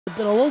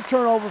Been a little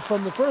turnover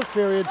from the first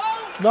period,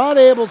 not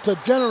able to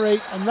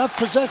generate enough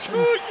possession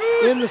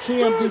in the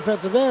CM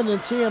defensive end,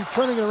 and CM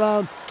turning it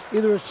around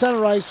either at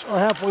center ice or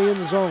halfway in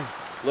the zone.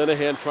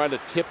 Linehan tried to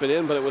tip it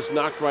in, but it was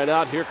knocked right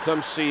out. Here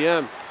comes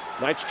CM.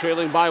 Knights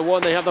trailing by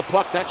one. They have the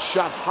puck. That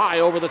shot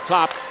high over the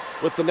top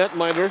with the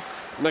netminder.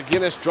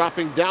 McGinnis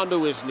dropping down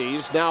to his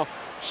knees. Now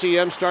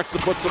CM starts to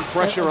put some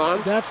pressure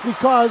on. That's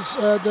because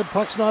the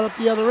puck's not up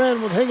the other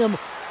end with Hingham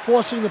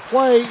forcing the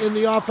play in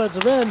the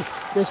offensive end.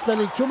 They're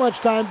spending too much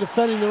time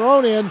defending their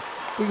own end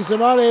because they're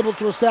not able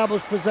to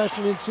establish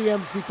possession in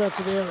CM's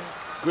defensive area.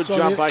 Good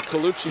job by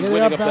Colucci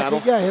winning a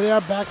battle. Yeah, here they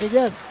are back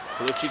again.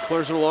 Colucci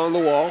clears it along the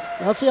wall.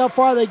 Now let's see how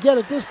far they get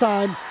it this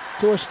time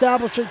to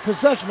establishing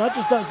possession. Not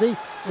just done. See,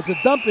 it's a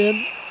dump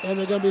in, and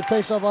they're going to be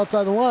face-off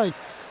outside the line.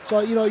 So,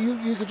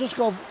 you could just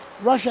go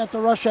rush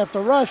after rush after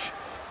rush,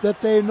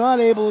 that they're not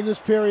able in this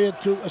period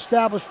to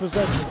establish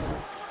possession.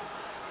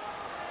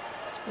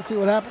 Let's see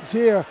what happens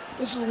here.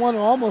 This is one who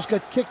almost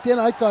got kicked in,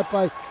 I thought,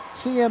 by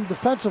CM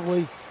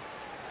defensively.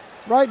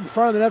 Right in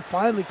front of the net,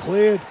 finally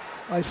cleared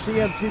by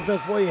CM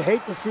defense. Boy, you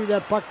hate to see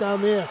that puck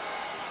down there.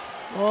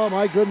 Oh,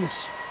 my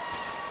goodness.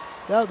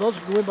 Those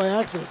can go in by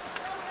accident.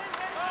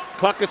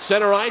 Puck at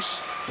center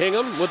ice.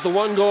 Hingham with the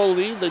 1-goal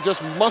lead. They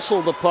just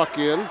muscled the puck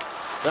in.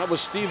 That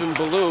was Stephen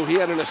Ballou. He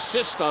had an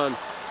assist on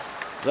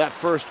that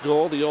first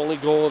goal, the only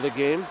goal of the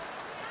game.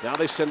 Now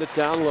they send it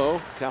down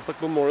low. Catholic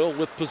Memorial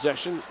with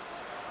possession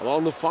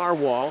along the far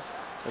wall,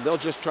 and they'll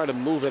just try to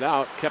move it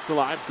out. Kept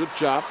alive. Good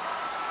job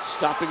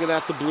stopping it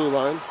at the blue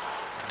line.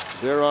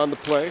 There on the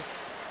play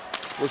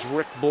was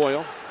Rick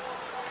Boyle,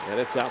 and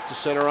it's out to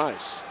center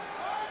ice.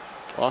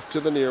 Off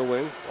to the near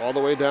wing, all the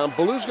way down.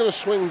 Ballou's going to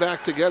swing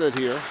back to get it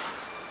here.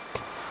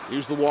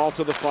 Use the wall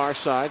to the far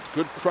side.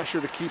 Good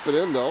pressure to keep it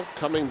in, though.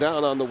 Coming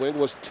down on the wing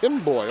was Tim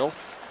Boyle.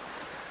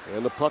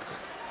 And the puck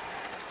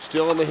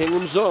still in the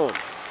Hingham zone.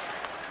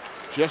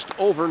 Just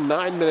over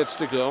 9 minutes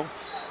to go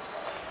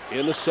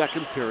in the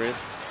second period.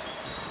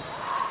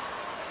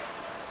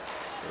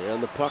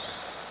 And the puck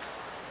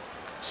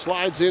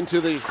slides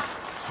into the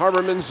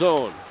Harbormen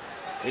zone.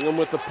 Hingham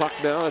with the puck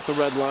now at the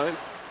red line.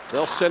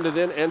 They'll send it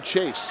in and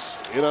chase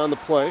in on the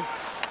play.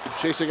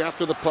 Chasing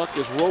after the puck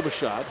is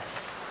Robichaud.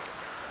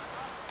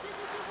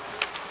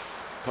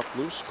 Puck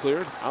loose,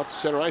 cleared, out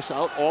center ice,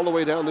 out all the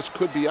way down. This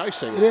could be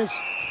icing. It is.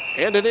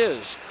 And it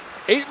is.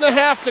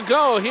 8.5 to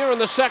go here in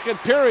the second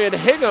period.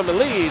 Hingham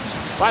leads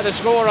by the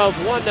score of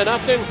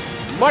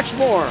 1-0. Much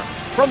more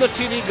from the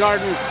TD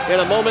Garden in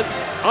a moment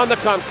on the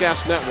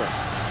Comcast Network.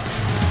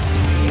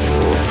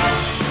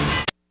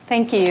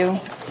 Thank you.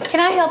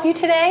 Can I help you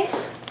today?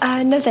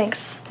 No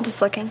thanks. I'm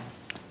just looking.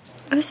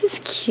 Oh, this is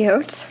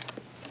cute.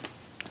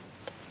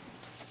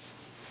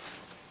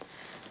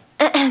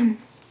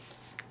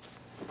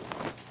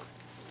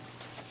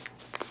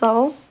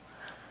 So?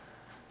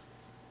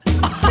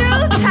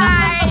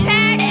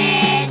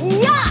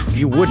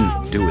 You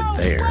wouldn't do it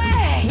there.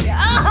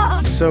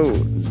 So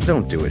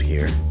don't do it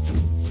here.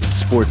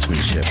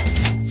 Sportsmanship.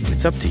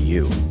 It's up to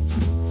you.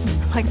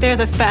 Like they're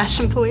the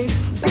fashion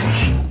police.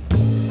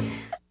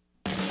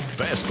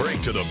 Fast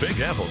break to the Big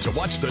Apple to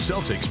watch the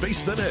Celtics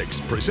face the Knicks,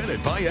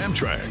 presented by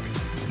Amtrak.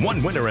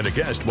 One winner and a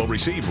guest will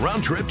receive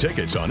round-trip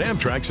tickets on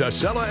Amtrak's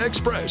Acela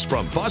Express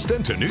from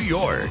Boston to New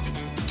York.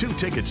 2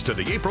 tickets to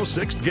the April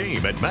 6th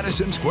game at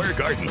Madison Square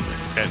Garden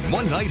and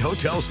one-night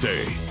hotel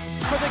stay.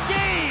 For the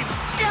game,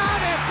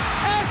 got it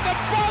at the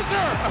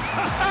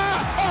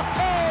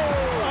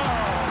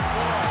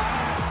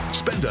buzzer.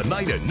 Spend a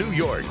night in New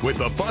York with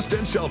the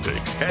Boston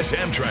Celtics as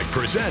Amtrak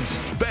presents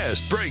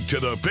Fast Break to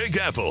the Big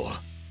Apple.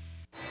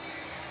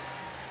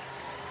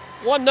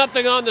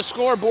 1-0 on the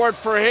scoreboard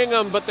for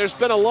Hingham, but there's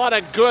been a lot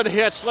of good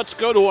hits. Let's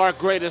go to our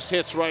greatest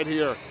hits right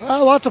here.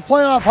 Well, lots of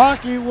playoff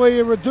hockey where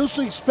you're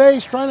reducing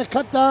space, trying to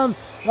cut down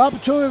the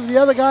opportunity for the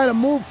other guy to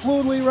move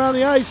fluidly around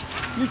the ice.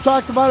 You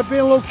talked about it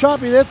being a little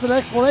choppy. That's an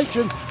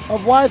explanation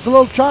of why it's a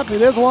little choppy.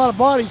 There's a lot of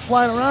bodies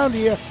flying around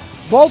here.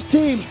 Both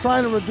teams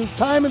trying to reduce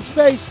time and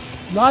space,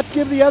 not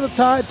give the other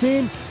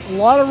team a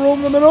lot of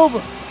room to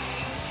maneuver.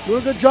 Do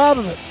a good job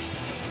of it.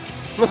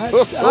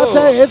 I'll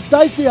tell you, it's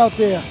dicey out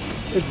there.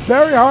 It's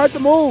very hard to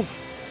move.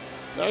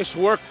 Nice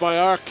work by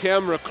our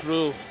camera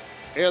crew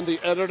and the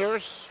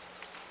editors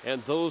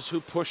and those who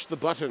push the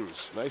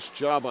buttons. Nice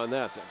job on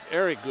that.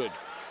 Very good.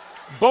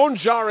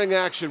 Bone-jarring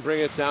action,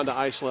 bring it down to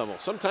ice level.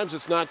 Sometimes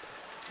it's not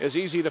as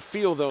easy to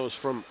feel those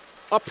from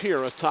up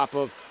here atop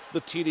of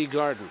the TD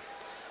Garden.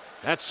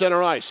 At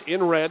center ice,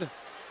 in red,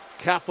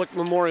 Catholic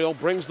Memorial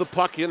brings the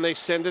puck in. They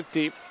send it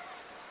deep.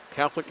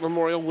 Catholic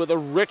Memorial with a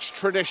rich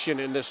tradition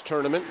in this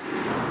tournament.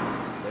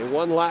 They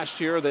won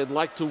last year. They'd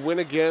like to win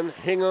again.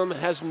 Hingham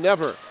has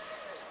never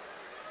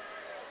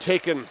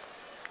taken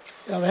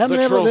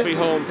the trophy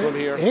home from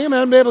here. Hingham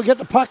hasn't been able to get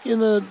the puck in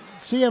the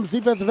CM's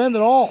defensive end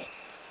at all.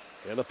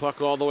 And the puck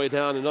all the way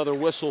down. Another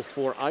whistle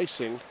for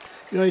icing.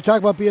 You talk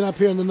about being up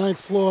here on the 9th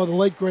floor. The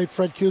late, great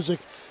Fred Cusick,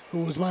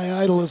 who was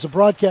my idol as a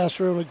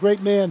broadcaster and a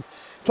great man,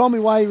 told me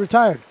why he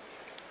retired.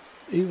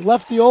 He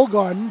left the old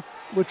garden,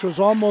 which was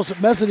almost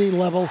at mezzanine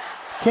level,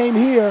 came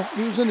here.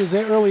 He was in his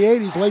early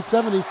 80s, late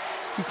 70s.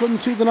 He couldn't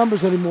see the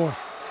numbers anymore.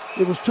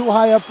 It was too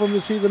high up for him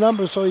to see the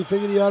numbers, so he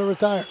figured he ought to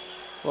retire.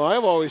 Well,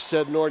 I've always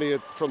said,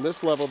 Norty, from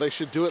this level, they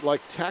should do it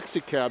like taxi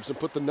cabs and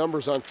put the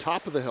numbers on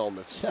top of the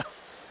helmets. Yeah.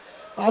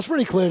 Well, it's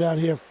pretty clear down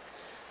here.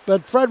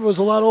 But Fred was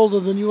a lot older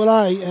than you and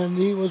I, and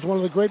he was one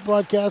of the great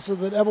broadcasters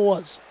that ever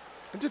was.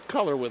 I did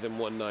color with him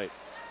one night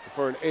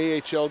for an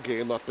AHL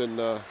game up in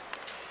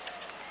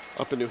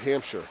New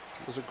Hampshire.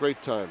 It was a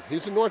great time.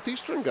 He's a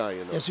Northeastern guy,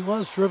 you know. Yes, he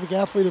was. Terrific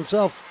athlete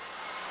himself.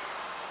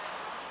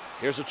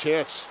 Here's a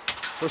chance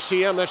for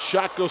CM. That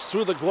shot goes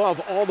through the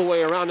glove all the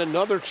way around.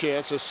 Another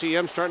chance as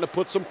CM starting to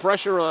put some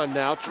pressure on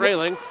now,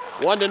 trailing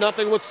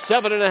 1-0 with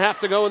 7.5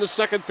 to go in the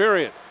second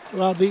period.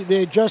 Well,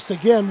 they just,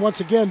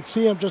 once again,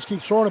 CM just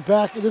keeps throwing it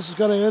back. This is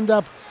going to end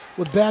up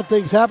with bad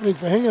things happening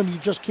for Hingham. You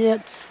just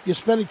can't. You're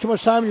spending too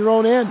much time in your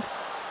own end.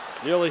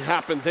 Nearly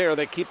happened there.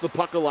 They keep the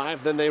puck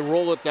alive, then they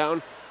roll it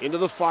down into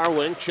the far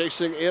wing.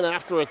 Chasing in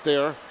after it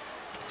there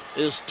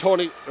is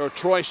Troy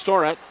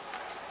Storet.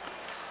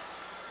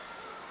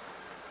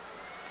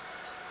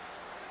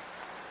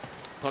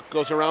 Puck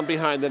goes around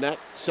behind the net.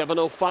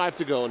 7:05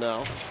 to go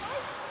now.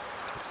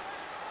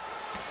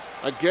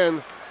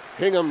 Again,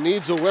 Hingham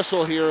needs a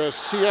whistle here as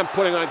CM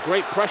putting on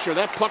great pressure.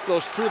 That puck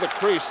goes through the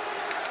crease.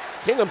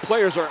 Hingham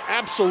players are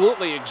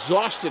absolutely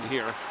exhausted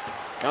here.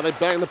 Now they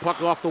bang the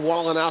puck off the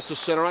wall and out to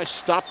center ice.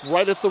 Stopped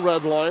right at the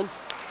red line.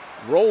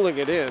 Rolling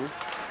it in.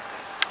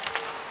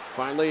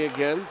 Finally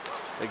again,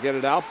 they get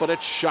it out, but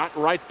it's shot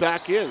right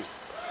back in.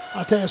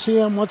 I'll tell you,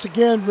 CM once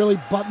again really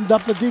buttoned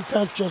up the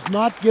defense, just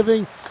not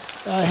giving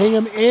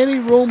Hingham any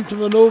room to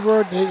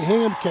maneuver.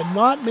 Hingham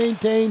cannot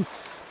maintain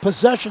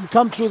possession,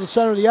 come through the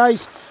center of the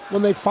ice.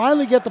 When they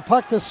finally get the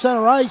puck to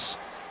center ice,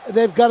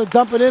 they've got to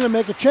dump it in and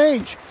make a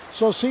change.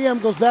 So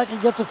CM goes back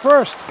and gets it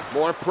first.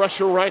 More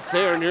pressure right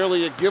there,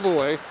 nearly a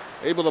giveaway.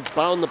 Able to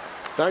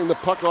bang the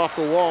puck off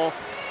the wall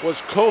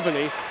was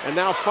Coveney. And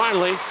now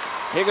finally,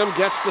 Hingham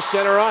gets to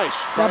center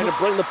ice, trying to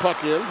bring the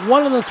puck in.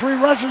 One of the three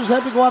rushers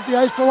had to go off the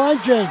ice for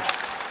line change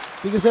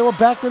because they were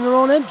backed in their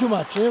own end too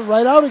much. They were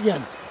right out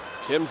again.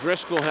 Tim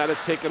Driscoll had it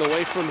taken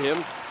away from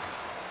him.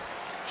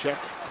 Check.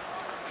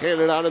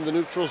 Handed out in the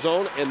neutral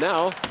zone, and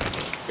now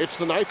it's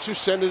the Knights who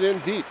send it in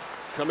deep.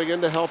 Coming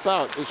in to help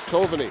out is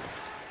Coveney.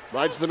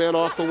 Rides the man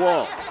off the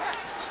wall.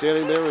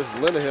 Standing there is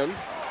Linehan.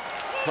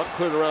 Puck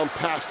cleared around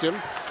past him.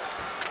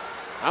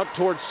 Out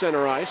towards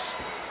center ice.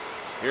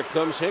 Here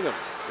comes Hingham.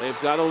 They've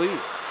got a lead.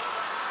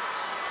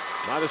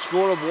 By the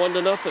score of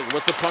 1-0.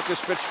 With the puck is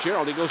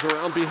Fitzgerald. He goes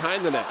around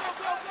behind the net.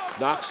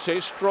 Knox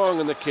stays strong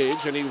in the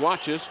cage, and he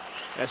watches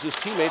as his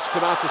teammates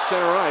come out to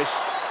center ice.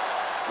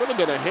 Could have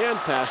been a hand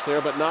pass there,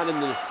 but not in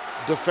the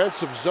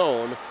defensive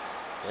zone.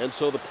 And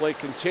so the play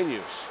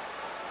continues.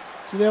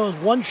 See, there was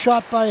one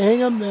shot by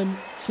Hingham, then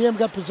CM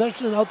got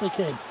possession, and out they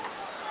came.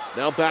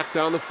 Now back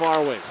down the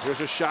far wing.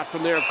 Here's a shot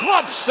from there.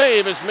 Glove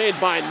save is made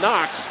by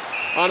Knox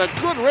on a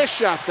good wrist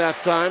shot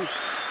that time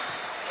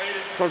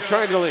from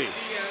Trangali.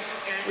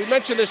 We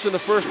mentioned this in the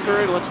first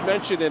period. Let's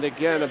mention it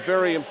again. A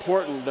very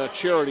important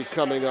charity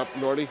coming up,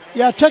 Norty.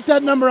 Yeah, check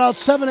that number out,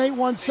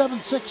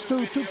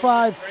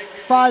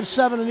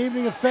 781-762-2557, an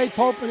evening of faith,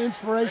 hope, and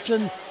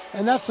inspiration.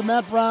 And that's the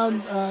Matt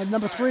Brown,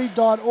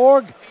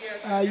 number3.org.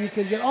 You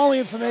can get all the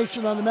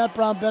information on the Matt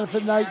Brown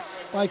Benefit Night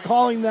by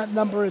calling that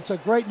number. It's a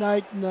great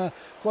night. And, of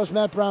course,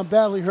 Matt Brown,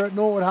 badly hurt,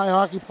 Norwood High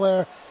hockey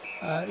player,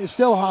 is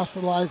still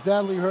hospitalized,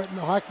 badly hurt in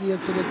a hockey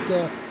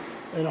incident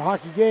in a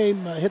hockey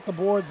game. Hit the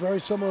board, very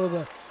similar to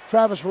the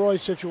Travis Roy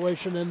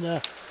situation,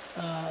 and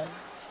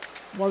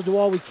want to do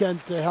all we can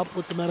to help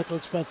with the medical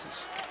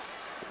expenses.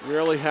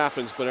 Rarely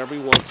happens, but every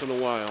once in a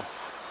while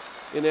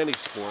in any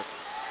sport.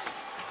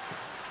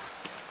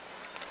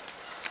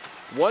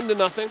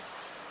 1-0.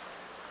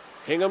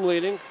 Hingham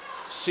leading.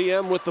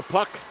 CM with the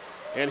puck,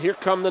 and here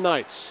come the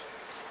Knights.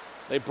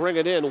 They bring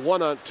it in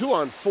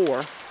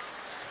 2-on-4.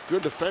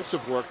 Good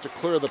defensive work to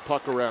clear the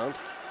puck around.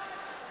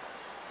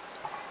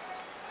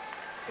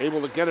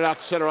 Able to get it out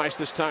to center ice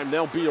this time.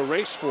 There'll be a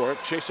race for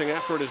it. Chasing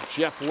after it is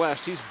Jeff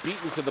West. He's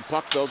beaten to the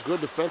puck, though.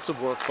 Good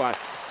defensive work by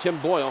Tim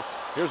Boyle.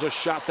 Here's a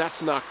shot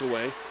that's knocked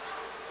away.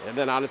 And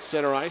then out at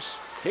center ice,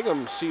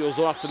 Hingham seals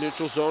off the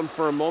neutral zone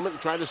for a moment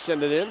and tried to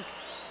send it in.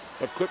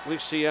 But quickly,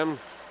 CM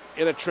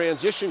in a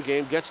transition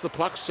game gets the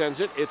puck,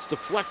 sends it. It's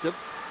deflected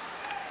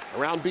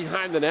around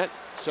behind the net.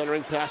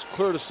 Centering pass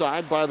cleared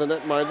aside by the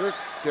netminder,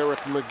 Derek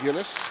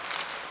McGinnis.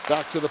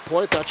 Back to the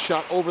point. That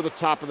shot over the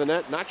top of the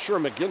net. Not sure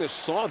McGinnis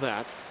saw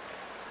that.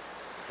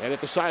 And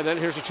at the side then,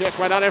 here's a chance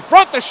right out in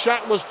front. The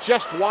shot was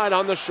just wide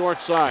on the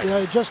short side. You know,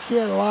 you just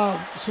can't allow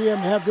CM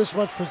to have this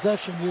much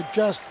possession. You're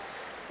just,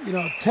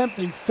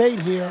 tempting fate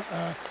here.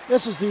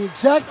 This is the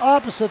exact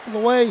opposite to the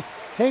way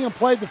Hingham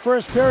played the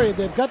first period.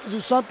 They've got to do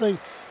something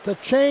to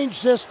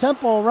change this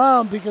tempo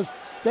around because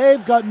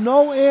they've got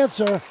no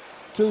answer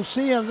to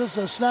CM. This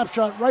is a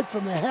snapshot right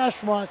from the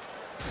hash mark.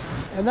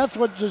 And that's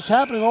what's just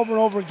happening over and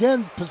over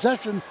again.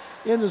 Possession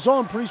in the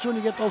zone. Pretty soon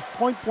you get those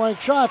point-blank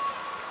shots.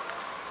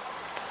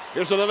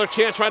 Here's another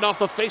chance right off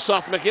the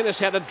faceoff. McGinnis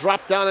had to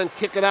drop down and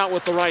kick it out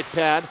with the right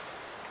pad.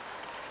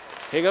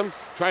 Hingham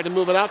Tried to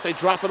move it out. They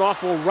drop it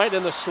off right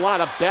in the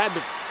slot. A bad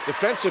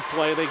defensive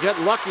play. They get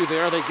lucky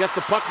there. They get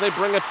the puck. They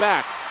bring it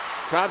back.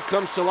 Crowd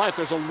comes to life.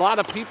 There's a lot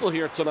of people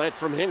here tonight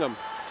from Hingham.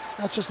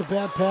 That's just a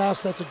bad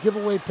pass. That's a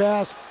giveaway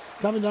pass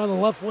coming down the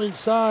left wing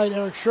side.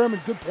 Eric Sherman,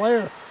 good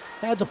player,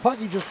 had the puck.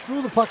 He just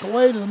threw the puck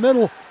away to the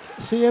middle.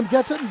 CM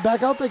gets it, and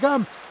back out they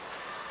come.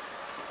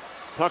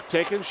 Puck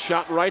taken,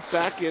 shot right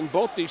back in.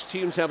 Both these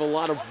teams have a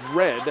lot of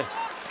red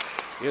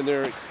in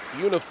their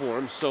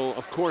uniforms, so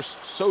of course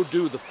so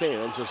do the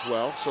fans as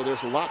well. So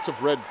there's lots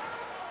of red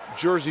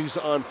jerseys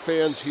on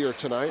fans here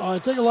tonight. I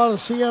think a lot of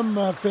the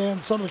CM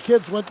fans, some of the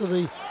kids went to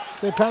the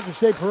St. Patrick's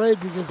Day Parade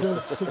because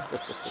a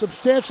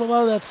substantial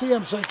amount of that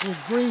CM section is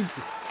green.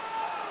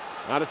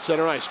 Out at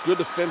center ice, good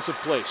defensive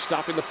play,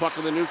 stopping the puck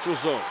in the neutral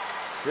zone.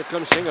 Here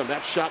comes Hingham.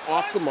 That shot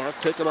off the mark,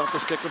 taken off the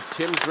stick of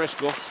Tim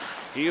Driscoll.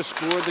 He has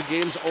scored the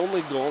game's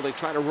only goal. They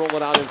try to roll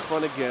it out in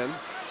front again.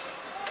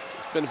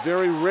 It's been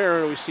very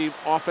rare we see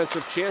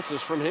offensive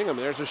chances from Hingham.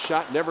 There's a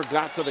shot, never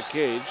got to the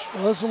cage.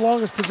 Well, this is the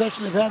longest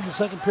possession they've had in the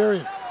second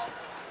period.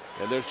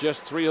 And there's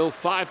just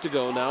 3:05 to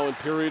go now in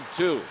period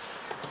 2.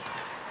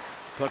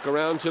 Puck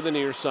around to the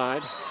near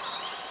side.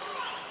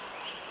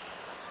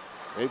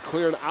 And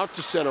cleared out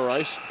to center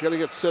ice.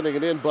 Getting it, sending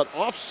it in, but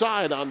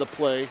offside on the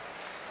play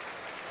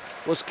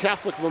was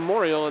Catholic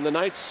Memorial, and the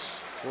Knights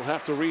will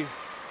have to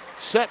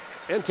reset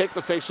and take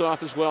the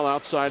face-off as well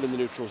outside in the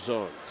neutral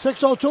zone.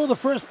 6:02 of the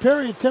first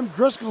period. Tim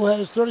Driscoll had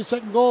his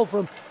 32nd goal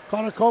from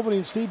Connor Coveney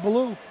and Steve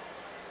Ballou.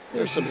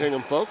 There's some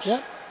Hingham folks.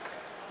 Yep.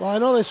 Well, I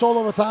know they sold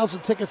over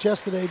 1,000 tickets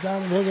yesterday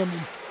down in Hingham.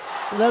 And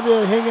whenever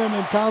you're Hingham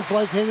and towns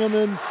like Hingham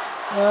and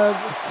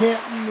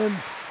Canton and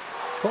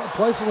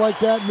places like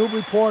that,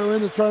 Newburyport are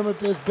in the tournament,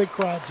 there's big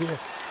crowds here.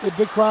 There's a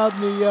big crowd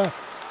in the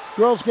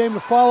girls' game to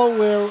follow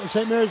where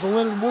St. Mary's and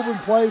Lynn and Woburn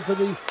play for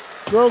the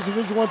girls'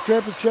 Division I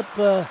championship.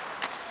 A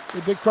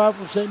big crowd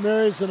from St.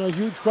 Mary's and a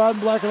huge crowd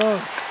in black and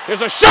orange.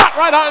 Here's a shot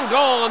right on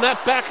goal, and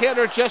that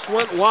backhander just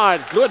went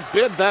wide. Good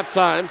bid that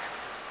time.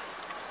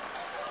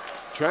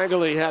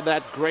 Trangley had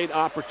that great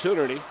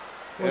opportunity,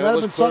 and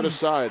it was put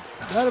aside.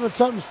 That'd have been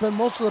something to spend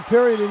most of the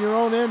period in your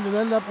own end and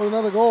end up with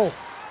another goal.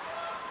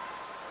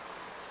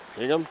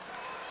 Hingham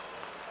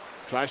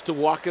tries to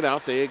walk it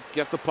out. They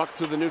get the puck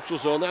through the neutral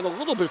zone. That a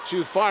little bit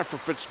too far for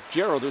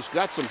Fitzgerald, who's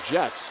got some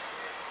jets.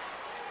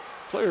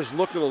 Players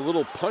looking a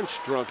little punch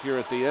drunk here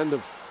at the end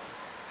of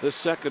this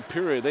second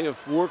period. They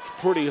have worked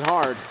pretty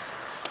hard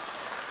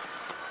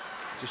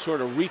to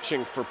sort of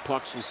reaching for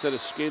pucks instead of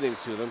skating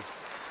to them.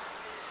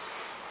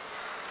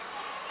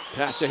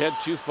 Pass ahead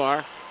too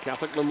far.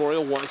 Catholic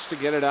Memorial wants to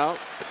get it out.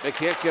 They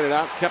can't get it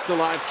out. Kept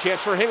alive.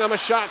 Chance for Hingham. A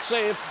shot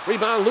save.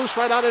 Rebound loose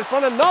right out in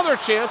front. Another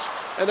chance.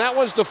 And that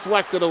one's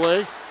deflected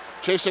away.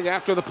 Chasing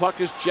after the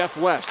puck is Jeff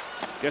West.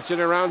 Gets it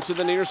around to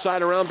the near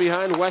side. Around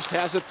behind. West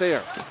has it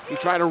there. He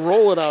tried to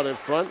roll it out in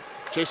front.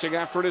 Chasing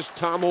after it is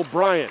Tom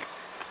O'Brien.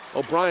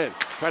 O'Brien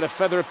tried to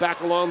feather it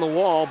back along the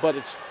wall, but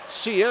it's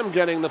CM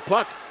getting the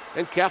puck.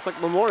 And Catholic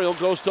Memorial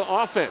goes to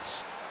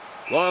offense.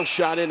 Long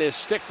shot in his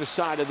stick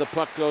decided. The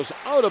puck goes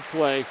out of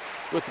play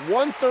with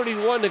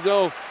 1:31 to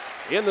go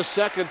in the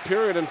second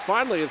period. And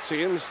finally, it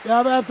seems.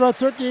 Yeah, after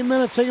 13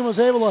 minutes, Hingham was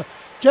able to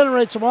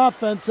generate some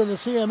offense in the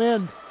CM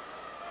end.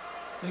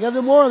 They got to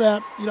do more of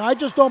that. You know, I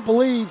just don't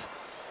believe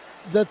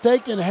that they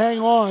can hang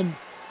on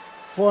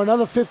for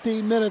another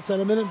 15 minutes and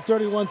 1 minute and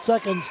 31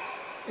 seconds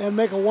and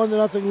make a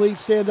 1-0 lead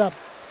stand up.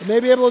 They may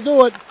be able to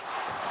do it,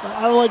 but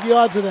I don't like the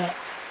odds of that.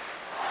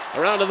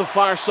 Around to the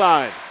far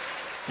side.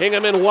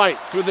 Hingham in white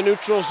through the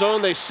neutral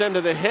zone. They send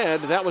it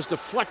ahead. That was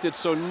deflected,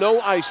 so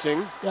no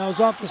icing. Yeah, it was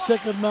off the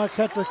stick of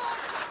Ketrick.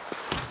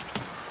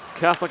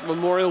 Catholic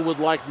Memorial would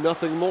like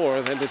nothing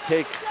more than to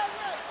take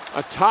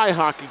a tie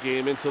hockey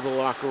game into the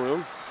locker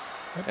room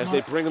as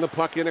they bring the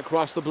puck in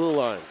across the blue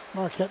line.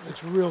 Mark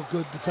Hetnick's a real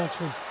good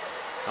defenseman.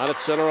 Out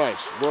at center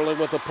ice, whirling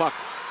with the puck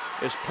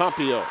is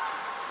Pompeo.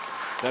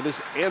 That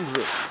is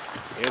Andrew.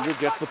 Andrew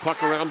gets the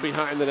puck around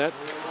behind the net.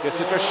 Gets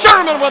it to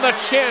Sherman with a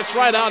chance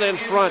right out in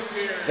front.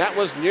 That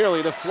was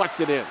nearly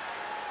deflected in.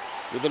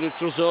 Through the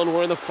neutral zone,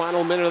 we're in the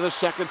final minute of the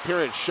second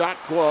period. Shot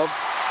glove.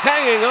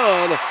 Hanging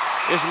on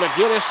is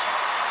McGinnis,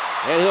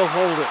 and he'll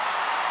hold it.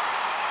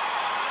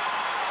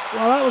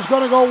 Well, that was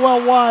going to go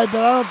well wide,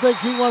 but I don't think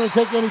he wanted to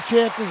take any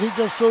chances. He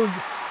just soon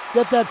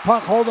get that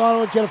puck, hold on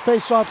to it, get a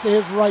face-off to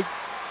his right.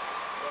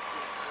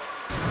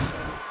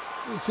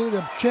 You see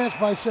the chance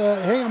by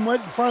Hingham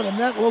went in front of the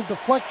net, a little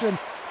deflection.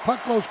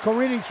 Puck goes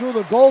careening through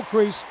the goal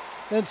crease.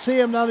 Then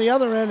CM down the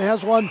other end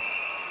has one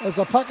as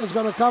the puck is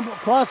going to come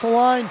across the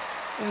line.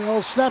 And a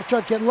little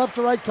snapshot getting left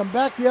to right, come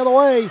back the other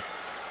way.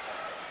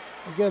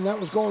 Again, that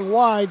was going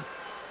wide.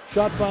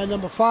 Shot by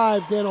number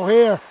 5, Dan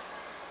O'Hare.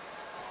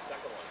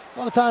 A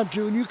lot of times,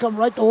 when you come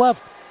right to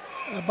left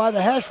by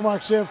the hash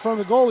marks there in front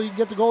of the goalie, you can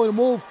get the goalie to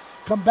move,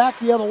 come back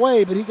the other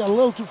way, but he got a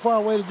little too far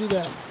away to do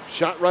that.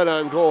 Shot right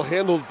on goal,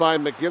 handled by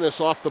McGinnis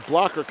off the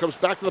blocker. Comes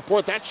back to the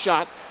point. That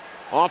shot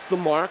off the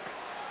mark.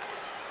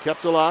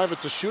 Kept alive.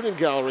 It's a shooting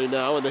gallery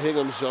now in the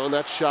Hingham zone.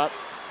 That shot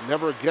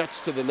never gets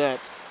to the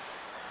net.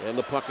 And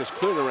the puck is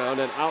cleared around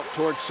and out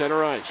towards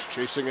center ice.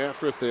 Chasing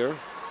after it there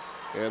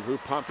Andrew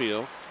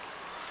Pompeo.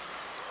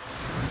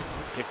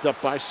 Picked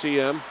up by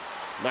CM.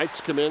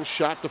 Knights come in,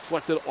 shot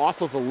deflected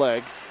off of the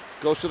leg.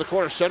 Goes to the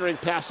corner, centering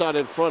pass out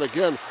in front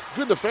again.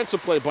 Good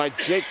defensive play by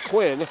Jake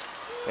Quinn.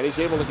 And he's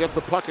able to get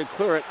the puck and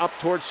clear it up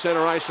towards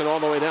center ice and all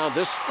the way down.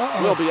 This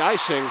will be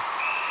icing.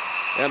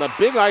 And a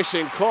big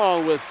icing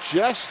call with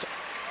just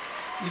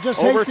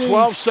over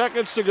 12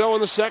 seconds to go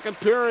in the second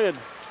period.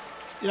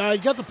 You know, he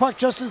got the puck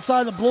just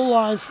inside the blue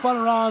line, spun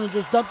around, and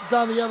just dumped it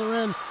down the other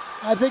end.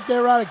 I think they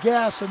were out of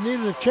gas and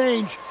needed a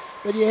change.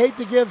 But you hate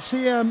to give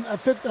CM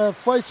a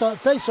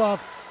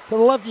face-off to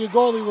the left of your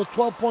goalie with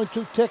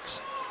 12.2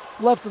 ticks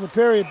left in the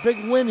period.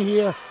 Big win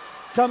here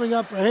coming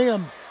up for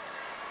Hingham.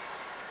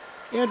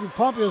 Andrew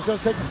Pompeo is going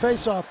to take the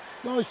face-off.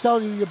 I always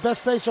tell you your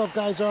best face-off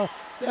guys are,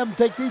 they have them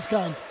take these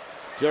kind.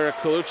 Derek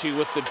Colucci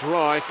with the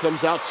draw. He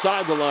comes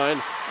outside the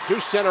line to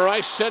center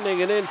ice, sending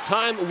it in.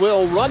 Time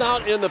will run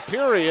out in the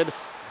period.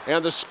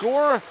 And the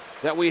score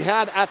that we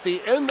had at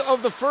the end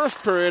of the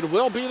first period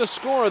will be the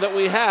score that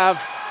we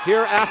have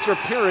here after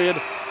period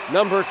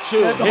number 2.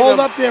 You had to hold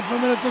up there for a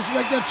minute just to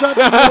make that shot.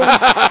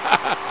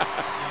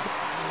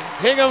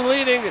 Hingham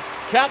leading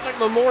Catholic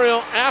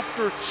Memorial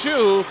after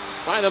 2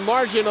 by the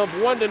margin of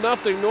 1-0.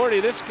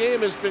 Nordy, this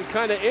game has been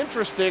kind of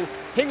interesting.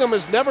 Hingham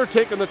has never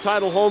taken the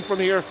title home from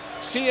here.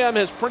 CM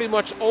has pretty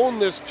much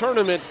owned this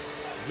tournament.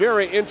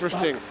 Very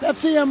interesting. That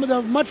CM,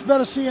 the much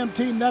better CM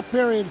team that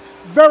period.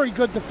 Very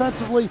good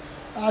defensively.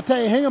 I'll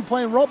tell you, Hingham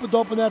playing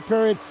rope-a-dope in that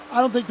period. I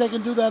don't think they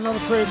can do that another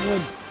period and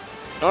win.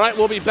 All right,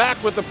 we'll be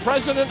back with the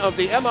president of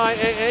the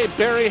MIAA,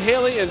 Barry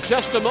Haley, in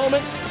just a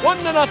moment.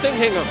 1-0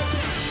 Hingham.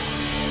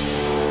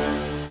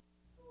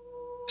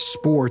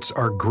 Sports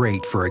are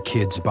great for a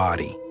kid's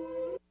body.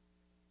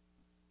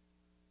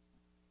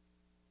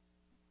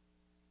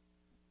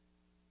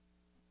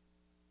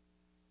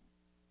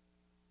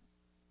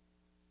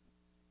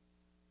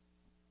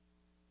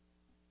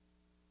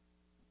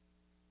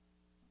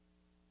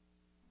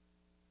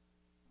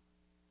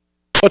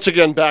 Once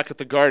again, back at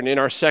the Garden in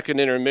our second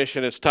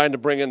intermission. It's time to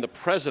bring in the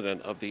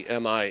president of the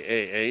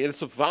MIAA.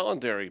 It's a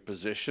voluntary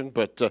position,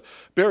 but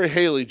Barry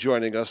Haley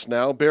joining us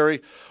now. Barry,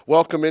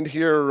 welcome in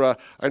here.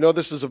 I know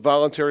this is a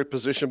voluntary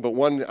position, but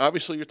one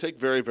obviously you take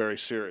very, very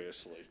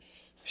seriously.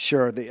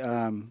 Sure.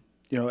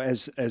 You know,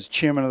 as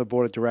chairman of the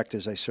board of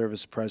directors, I serve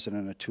as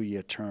president a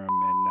 2-year term,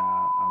 and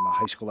I'm a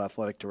high school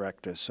athletic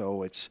director.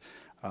 So it's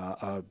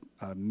a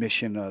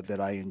mission that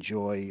I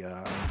enjoy.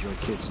 I enjoy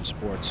kids and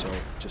sports, so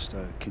just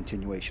a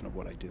continuation of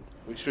what I do.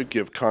 We should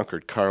give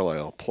Concord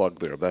Carlisle a plug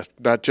there. That's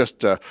not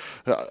just an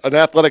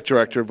athletic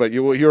director, but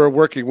you're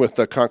working with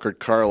Concord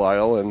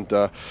Carlisle, and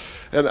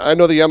I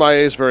know the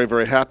MIA is very,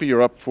 very happy.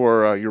 You're up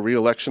for your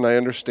re-election, I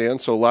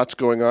understand. So lots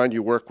going on.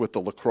 You work with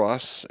the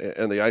lacrosse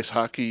and the ice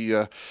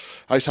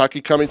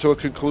hockey coming to a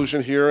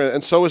conclusion here,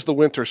 and so is the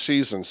winter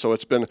season. So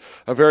it's been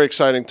a very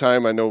exciting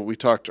time. I know we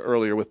talked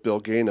earlier with Bill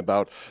Gain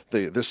about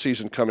this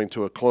season coming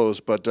to a close,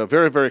 but a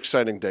very, very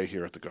exciting day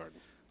here at the Garden.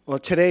 Well,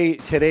 today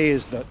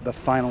is the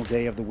final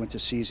day of the winter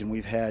season.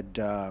 We've had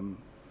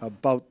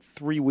about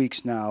 3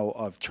 weeks now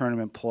of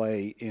tournament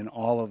play in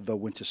all of the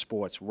winter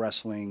sports: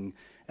 wrestling,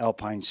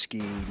 alpine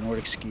ski,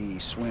 Nordic ski,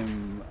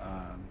 swim,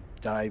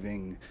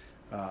 diving,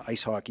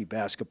 ice hockey,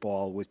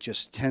 basketball, with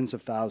just tens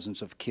of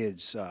thousands of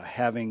kids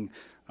having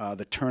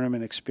the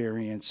tournament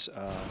experience,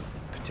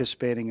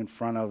 participating in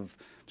front of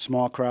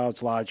small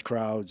crowds, large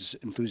crowds,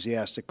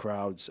 enthusiastic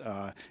crowds.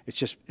 It's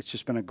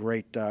just been a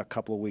great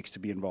couple of weeks to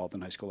be involved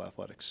in high school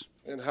athletics.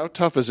 And how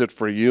tough is it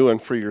for you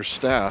and for your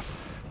staff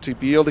to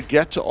be able to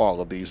get to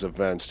all of these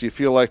events? Do you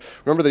feel like,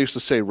 remember they used to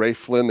say Ray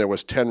Flynn, there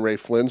was 10 Ray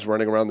Flynns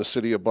running around the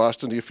city of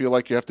Boston. Do you feel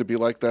like you have to be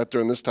like that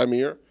during this time of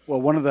year?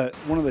 Well, one of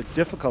the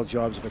difficult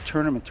jobs of a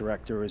tournament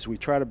director is we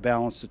try to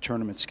balance the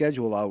tournament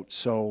schedule out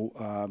so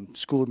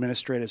school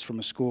administrators from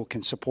a school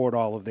can support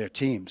all of their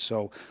teams.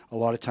 So a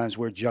lot of times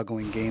we're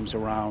juggling games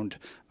around.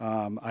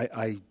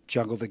 I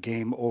juggled a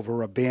game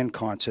over a band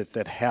concert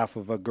that half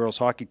of a girls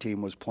hockey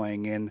team was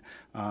playing in,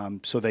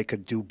 so they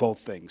could do both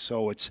things.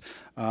 So it's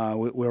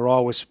we're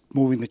always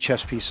moving the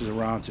chess pieces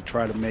around to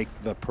try to make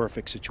the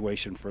perfect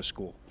situation for a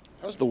school.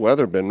 How's the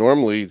weather been?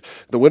 Normally,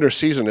 the winter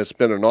season, it's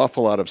been an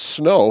awful lot of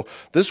snow.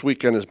 This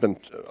weekend has been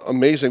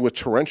amazing with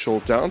torrential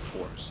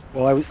downpours.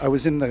 Well, I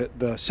was in the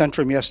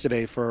Centrum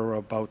yesterday for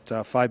about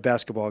 5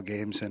 basketball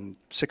games and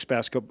 6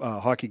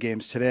 hockey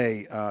games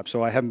today,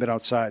 so I haven't been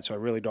outside, so I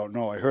really don't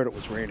know. I heard it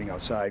was raining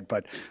outside,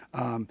 but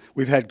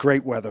we've had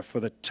great weather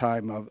for the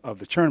time of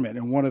the tournament,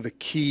 and one of the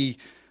key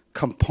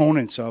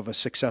components of a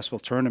successful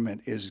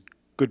tournament is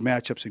good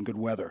matchups and good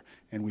weather,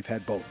 and we've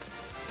had both.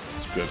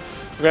 That's good.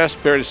 We're going to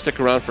ask Barry to stick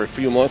around for a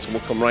few months, and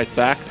we'll come right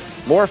back.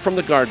 More from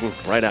the Garden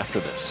right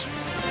after this.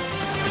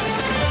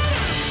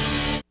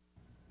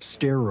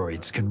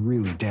 Steroids can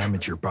really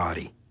damage your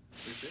body.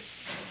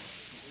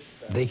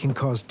 They can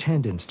cause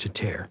tendons to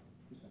tear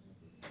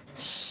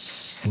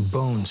and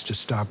bones to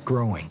stop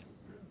growing,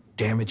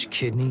 damage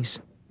kidneys,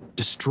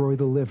 destroy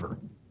the liver,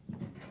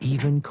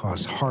 even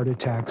cause heart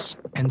attacks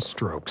and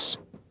strokes.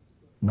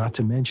 Not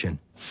to mention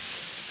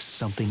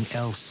something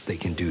else they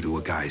can do to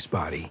a guy's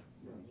body.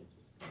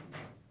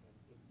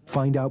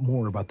 Find out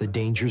more about the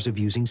dangers of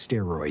using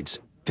steroids.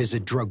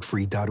 Visit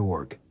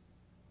drugfree.org.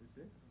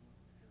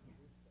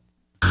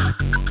 Rondo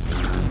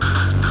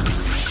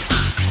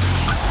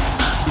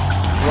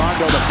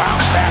the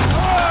bounce back.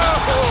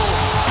 Oh!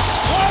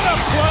 What a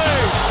play!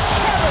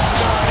 Kevin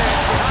Garnett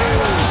for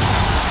two.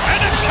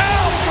 And a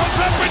towel goes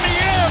up in the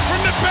air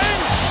from the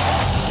bench.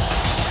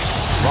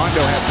 Rondo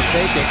has to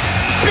take it.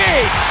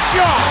 Big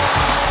shot!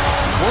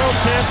 World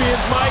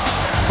champions, Mike,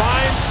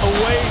 find a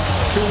way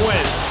to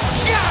win.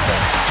 Got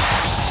it!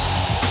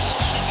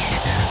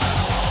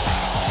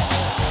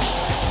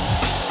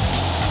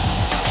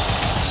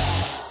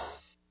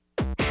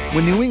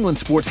 When New England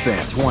sports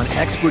fans want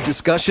expert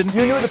discussion,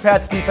 you knew the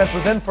Pats defense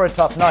was in for a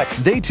tough night.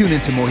 They tune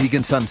into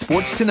Mohegan Sun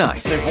Sports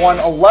Tonight. They've won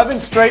 11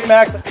 straight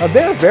max.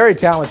 They're a very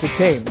talented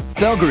team.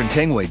 Felger and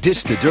Tangway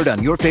dish the dirt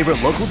on your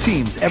favorite local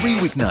teams every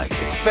weeknight.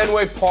 It's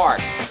Fenway Park.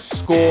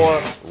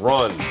 Score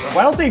runs.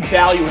 Why don't they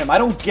value him? I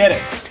don't get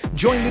it.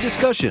 Join the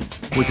discussion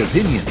with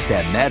opinions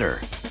that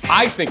matter.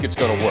 I think it's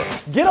going to work.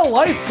 Get a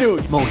life,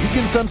 dude.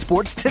 Mohegan Sun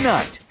Sports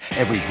Tonight.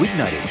 Every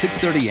weeknight at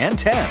 6:30 and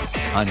 10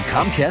 on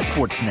Comcast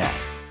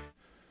Sportsnet.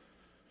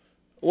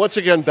 Once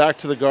again, back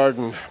to the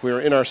Garden.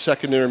 We're in our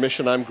second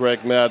intermission. I'm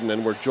Greg Madden,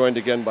 and we're joined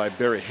again by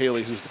Barry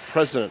Haley, who's the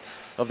president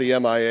of the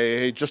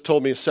MIAA. He just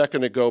told me a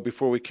second ago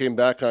before we came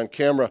back on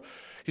camera,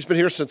 he's been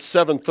here since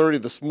 7:30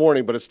 this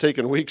morning, but it's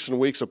taken weeks and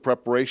weeks of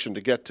preparation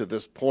to get to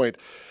this point.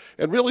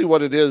 And really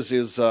what it is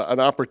an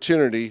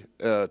opportunity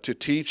to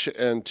teach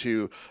and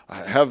to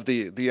have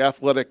the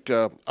athletic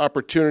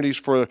opportunities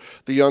for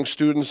the young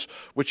students,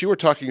 which you were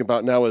talking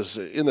about now is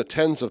in the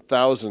tens of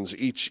thousands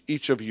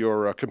each of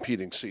your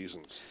competing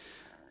seasons.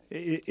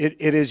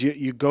 It is.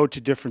 You go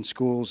to different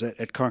schools.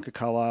 At Concord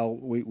Carlisle,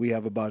 we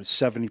have about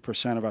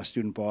 70% of our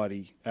student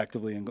body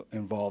actively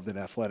involved in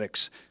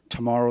athletics.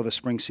 Tomorrow, the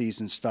spring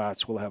season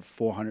starts. We'll have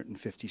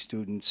 450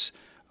 students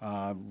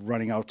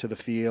running out to the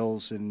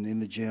fields and in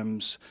the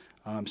gyms.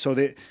 So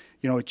that,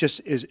 it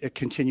just is a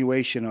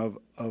continuation of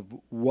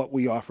what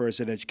we offer as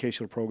an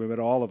educational program at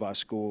all of our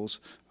schools.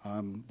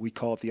 We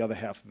call it the other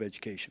half of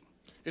education.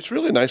 It's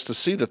really nice to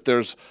see that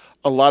there's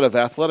a lot of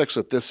athletics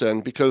at this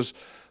end, because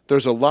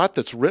there's a lot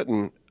that's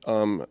written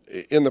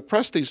in the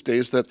press these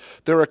days that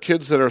there are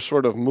kids that are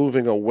sort of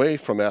moving away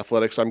from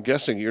athletics. I'm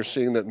guessing you're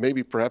seeing that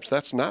maybe perhaps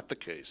that's not the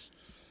case.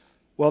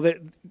 Well,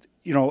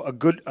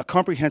 a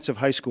comprehensive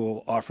high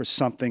school offers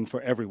something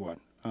for everyone,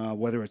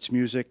 whether it's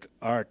music,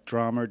 art,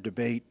 drama,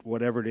 debate,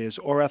 whatever it is,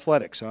 or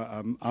athletics.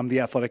 I'm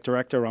the athletic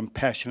director. I'm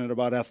passionate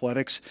about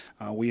athletics.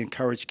 We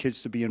encourage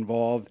kids to be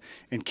involved,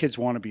 and kids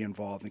want to be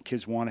involved, and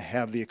kids want to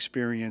have the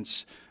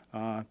experience.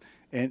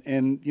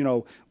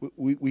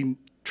 We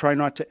try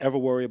not to ever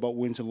worry about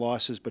wins and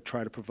losses, but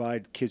try to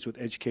provide kids with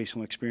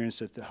educational experience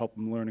to help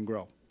them learn and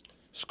grow.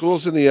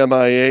 Schools in the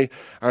MIA,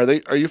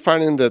 are you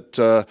finding that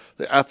the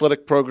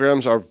athletic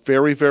programs are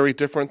very, very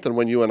different than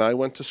when you and I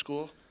went to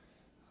school?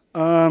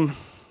 I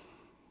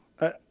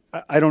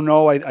don't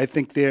know. I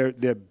think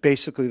they're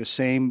basically the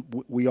same.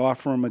 We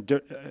offer them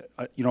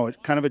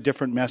kind of a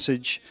different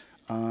message.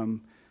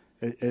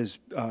 As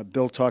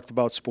Bill talked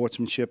about,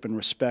 sportsmanship and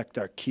respect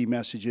are key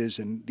messages,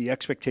 and the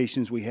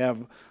expectations we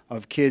have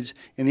of kids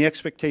and the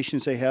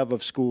expectations they have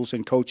of schools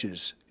and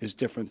coaches is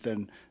different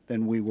than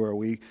we were.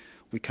 We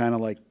kind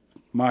of like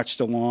marched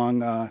along.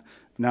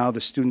 Now the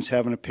students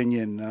have an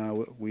opinion.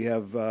 We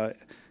have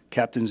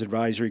captains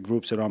advisory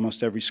groups at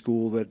almost every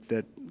school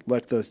that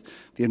let the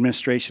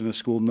administration of the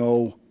school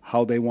know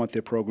how they want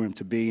their program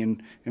to be,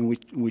 and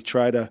we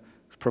try to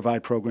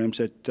provide programs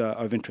that are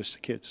of interest to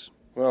kids.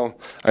 Well,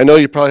 I know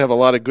you probably have a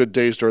lot of good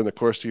days during the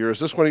course of the year. Is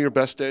this one of your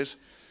best days?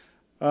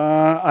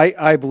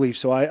 I believe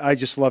so. I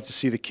just love to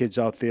see the kids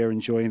out there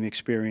enjoying the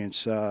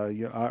experience.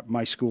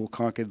 My school,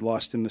 Concord,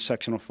 lost in the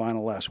sectional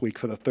final last week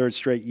for the third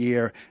straight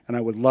year, and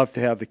I would love to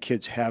have the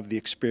kids have the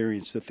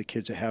experience that the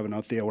kids are having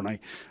out there. When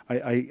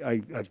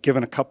I've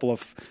given a couple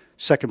of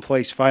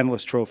second-place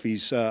finalist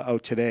trophies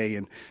out today,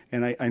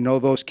 and I know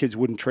those kids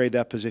wouldn't trade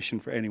that position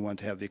for anyone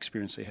to have the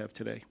experience they have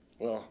today.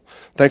 Well,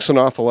 thanks an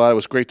awful lot. It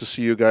was great to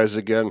see you guys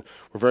again.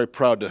 We're very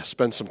proud to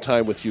spend some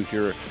time with you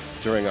here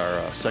during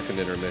our second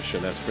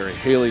intermission. That's Barry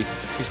Haley.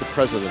 He's the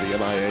president of the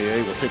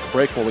MIAA. We'll take a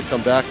break. When we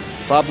come back,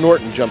 Bob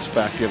Norton jumps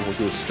back in. We'll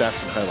do his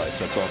stats and highlights.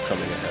 That's all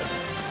coming ahead.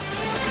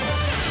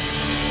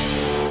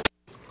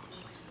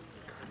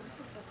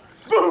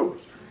 Boo!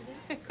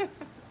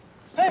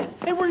 Hey,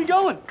 where are you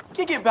going? You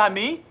can't get by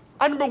me.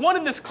 I'm #1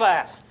 in this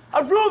class.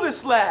 I rule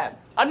this lab.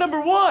 I'm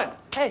 #1.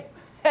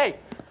 Hey,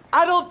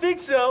 I don't think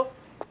so.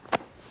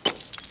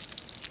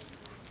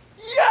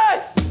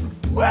 Yes!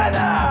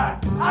 Winner!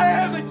 I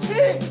am a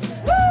king!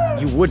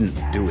 Woo! You wouldn't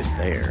do it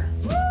there.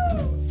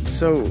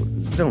 So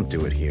don't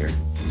do it here.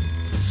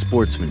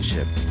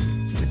 Sportsmanship.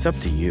 It's up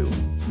to you.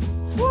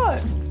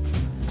 What?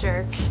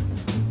 Jerk.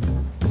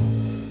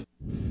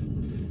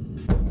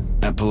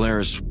 At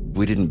Polaris,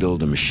 we didn't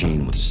build a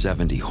machine with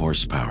 70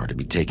 horsepower to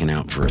be taken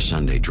out for a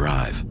Sunday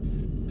drive.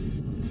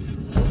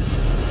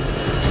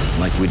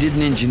 Like we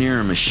didn't engineer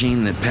a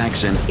machine that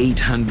packs an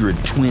 800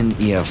 twin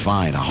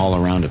EFI to haul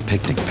around a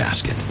picnic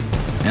basket.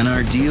 And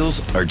our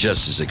deals are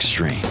just as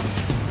extreme.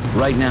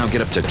 Right now,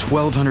 get up to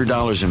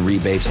 $1,200 in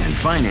rebates and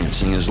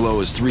financing as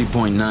low as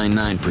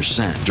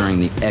 3.99% during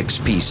the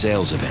XP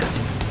sales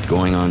event.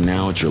 Going on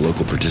now at your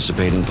local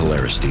participating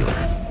Polaris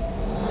dealer.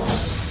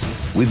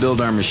 We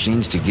build our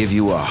machines to give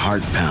you a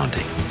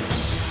heart-pounding,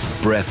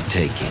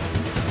 breathtaking,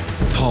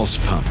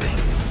 pulse-pumping,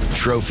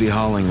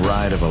 trophy-hauling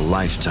ride of a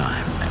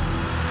lifetime.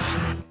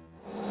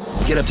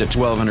 Get up to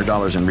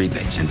 $1,200 in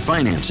rebates and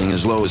financing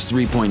as low as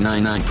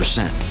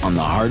 3.99% on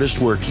the hardest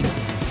working,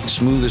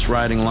 smoothest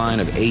riding line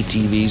of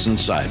ATVs and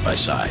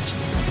side-by-sides.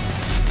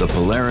 The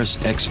Polaris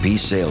XP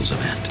sales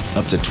event.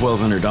 Up to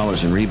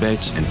 $1,200 in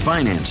rebates and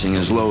financing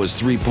as low as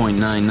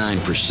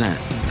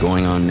 3.99%.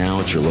 Going on now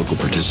at your local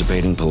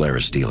participating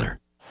Polaris dealer.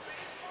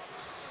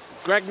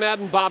 Greg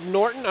Madden, Bob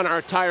Norton, on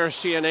our Tire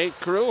CNA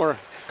crew, or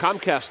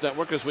Comcast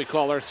Network as we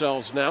call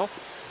ourselves now.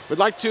 We'd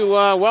like to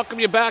welcome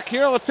you back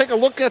here. Let's take a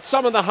look at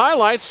some of the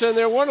highlights, and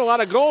there weren't a lot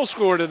of goals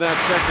scored in that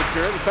second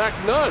period. In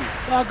fact, none.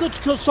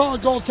 Good,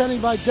 solid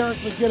goaltending by Derek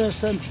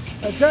McGinnis, and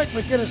Derek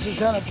McGinnis has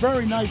had a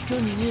very nice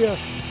junior year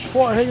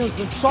for Hingham's,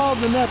 been solid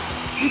in the nets.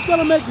 He's going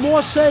to make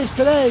more saves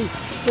today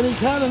than he's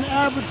had an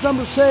average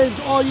number of saves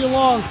all year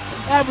long.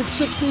 Average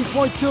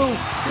 16.2. He'll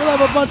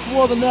have a bunch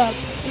more than that.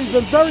 He's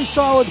been very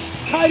solid,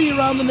 tidy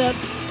around the net,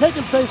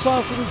 taking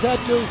face-offs when he's had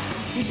to.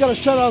 He's got a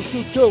shutout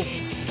through two.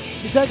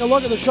 You take a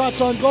look at the shots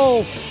on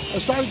goal,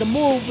 starting to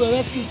move, the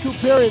next two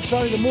periods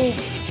starting to move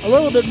a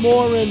little bit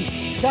more in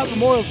Captain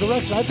Memorial's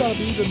direction. I thought it'd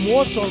be even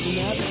more so than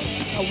that.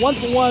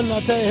 1-for-1,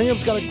 I'll tell you,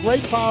 Hingham's got a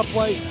great power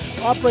play,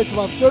 operates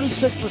about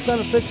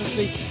 36%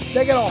 efficiency.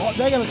 They're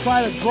gonna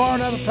try to draw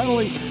another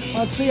penalty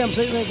on CM,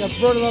 so they can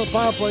convert another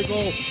power play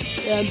goal.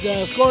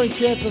 And scoring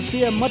chances,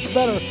 CM much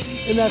better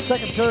in that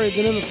second period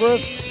than in the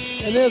first.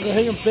 And there's a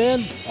Hingham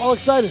fan, all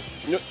excited.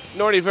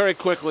 Norty, very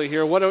quickly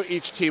here, what are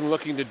each team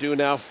looking to do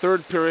now?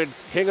 Third period,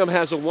 Hingham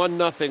has a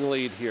 1-0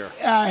 lead here.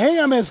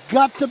 Hingham has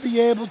got to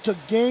be able to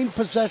gain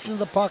possession of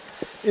the puck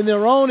in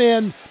their own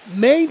end,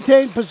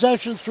 maintain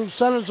possession through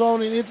center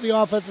zone and into the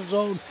offensive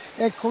zone,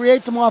 and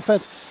create some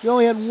offense. They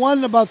only had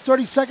one about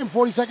 30-second,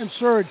 40-second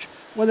surge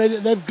when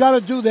they've got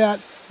to do that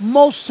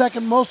most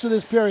of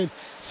this period.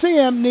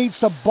 CM needs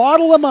to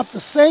bottle them up, the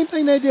same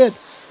thing they did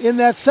in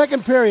that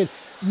second period,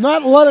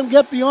 not let them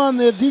get beyond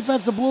the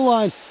defensive blue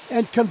line,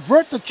 and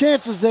convert the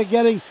chances they're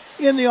getting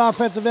in the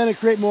offensive end and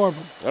create more of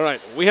them. All right,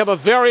 we have a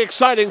very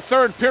exciting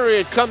third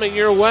period coming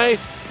your way.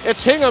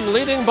 It's Hingham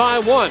leading by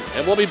 1,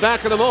 and we'll be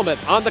back in a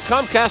moment on the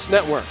Comcast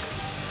Network.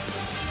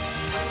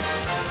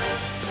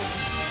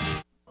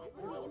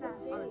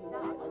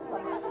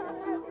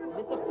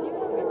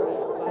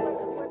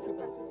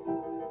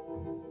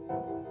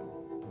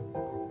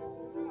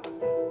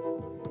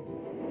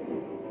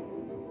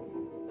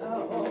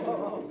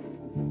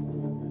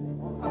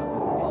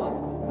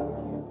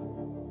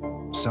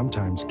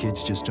 Sometimes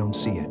kids just don't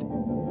see it.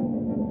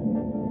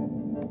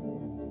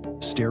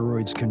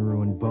 Steroids can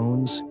ruin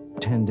bones,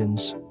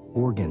 tendons,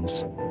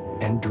 organs,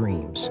 and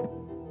dreams.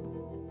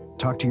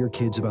 Talk to your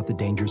kids about the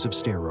dangers of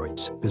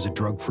steroids. Visit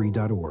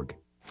drugfree.org.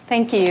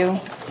 Thank you.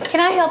 Can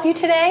I help you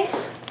today?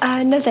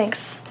 No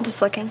thanks. I'm just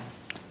looking.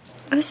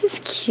 Oh, this is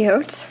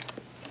cute.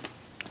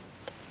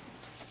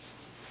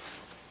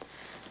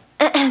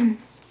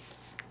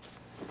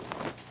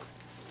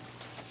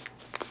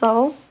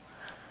 So?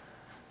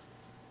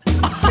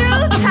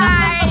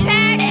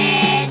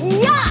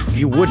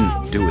 You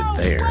wouldn't do it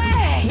there.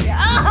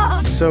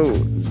 So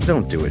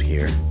don't do it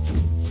here.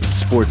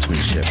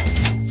 Sportsmanship.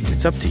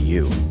 It's up to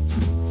you.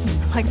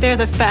 Like they're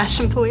the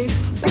fashion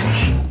police.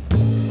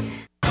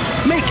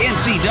 Make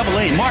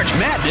NCAA March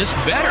Madness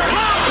better.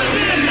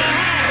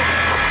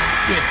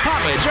 With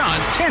Papa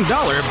John's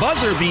 $10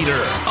 buzzer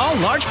beater. All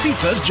large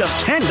pizzas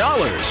just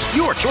 $10.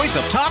 Your choice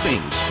of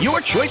toppings.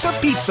 Your choice of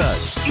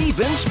pizzas.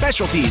 Even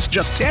specialties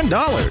just $10.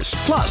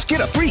 Plus,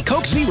 get a free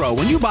Coke Zero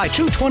when you buy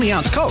 2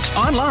 20-ounce Cokes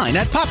online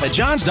at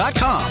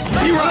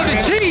papajohns.com. You run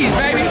the cheese,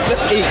 baby.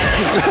 Let's eat.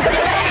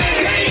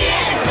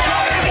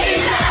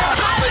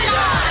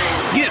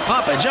 Get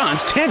Papa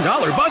John's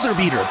 $10 buzzer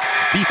beater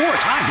before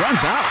time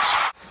runs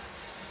out.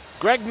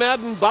 Greg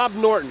Madden, Bob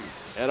Norton,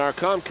 and our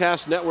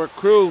Comcast Network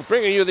crew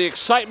bringing you the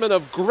excitement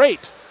of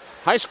great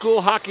high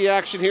school hockey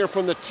action here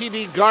from the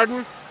TD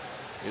Garden.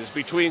 It is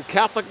between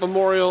Catholic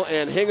Memorial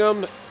and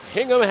Hingham.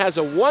 Hingham has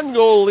a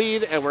 1-goal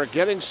lead, and we're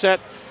getting set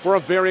for a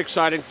very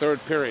exciting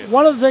third period.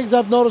 One of the things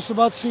I've noticed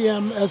about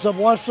CM as I've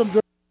watched them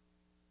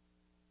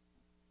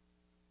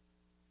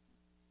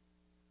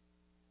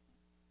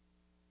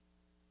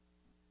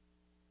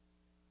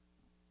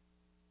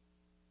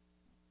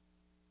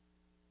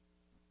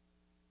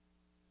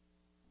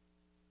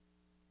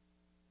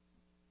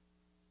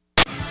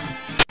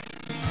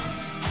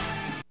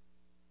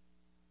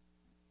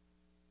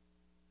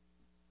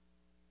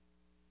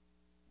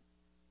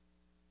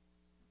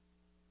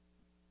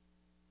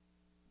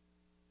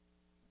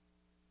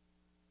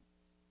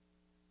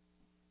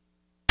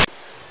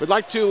We'd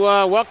like to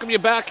welcome you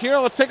back here.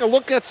 Let's take a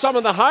look at some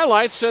of the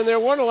highlights, and there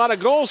weren't a lot of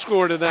goals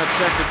scored in that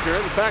second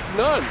period. In fact,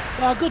 none.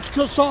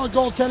 Good, solid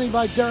goaltending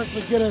by Derek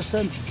McGinnis,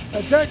 and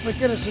Derek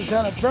McInnes has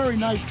had a very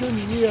nice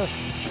junior year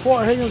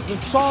for Hingham's,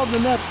 been solid in the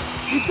nets.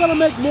 He's going to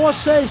make more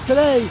saves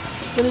today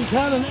than he's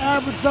had an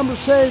average number of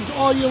saves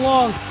all year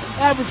long.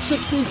 Average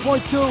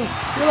 16.2. He'll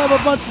have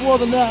a bunch more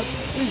than that.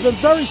 He's been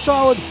very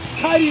solid,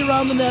 tidy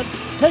around the net,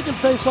 taking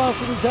face-offs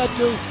when he's had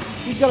to.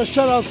 He's got a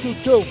shutout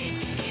too.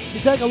 You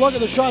take a look at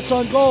the shots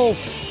on goal,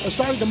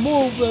 starting to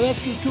move, the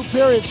next two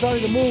periods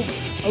starting to move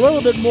a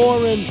little bit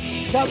more in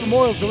Captain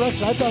Memorial's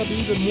direction. I thought it'd be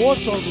even more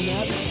so than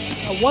that.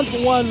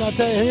 1-for-1, I'll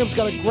tell you, Hingham's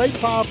got a great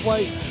power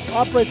play,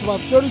 operates about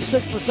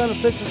 36%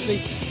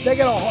 efficiency. They're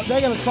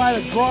going to try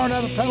to draw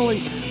another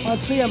penalty on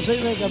CM, so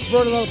they can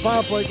convert another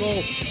power play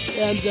goal.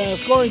 And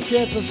scoring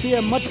chances,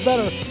 CM much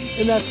better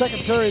in that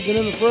second period than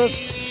in the first.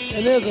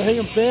 And there's a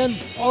Hingham fan,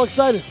 all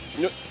excited.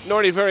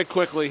 Nordy, very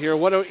quickly here,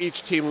 what are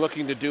each team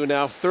looking to do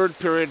now? Third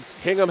period,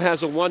 Hingham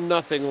has a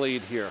 1-0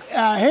 lead here.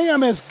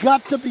 Hingham has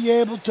got to be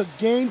able to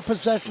gain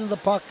possession of the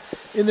puck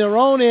in their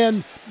own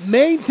end,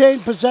 maintain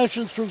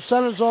possession through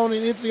center zone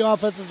and into the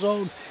offensive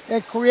zone,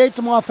 and create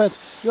some offense.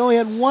 You only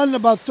had one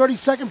about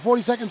 30-second,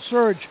 40-second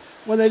surge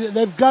when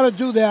they've got to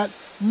do that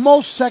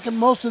most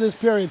of this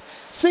period.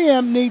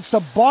 CM needs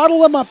to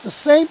bottle them up, the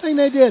same thing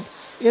they did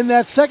in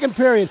that second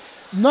period,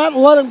 not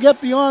let them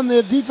get beyond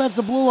the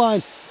defensive blue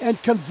line,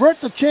 and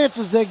convert the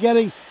chances they're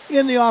getting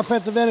in the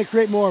offensive end and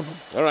create more of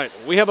them. All right,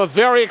 we have a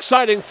very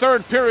exciting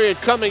third period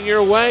coming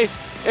your way.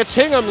 It's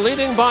Hingham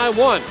leading by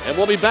 1, and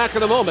we'll be back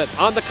in a moment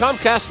on the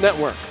Comcast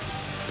Network.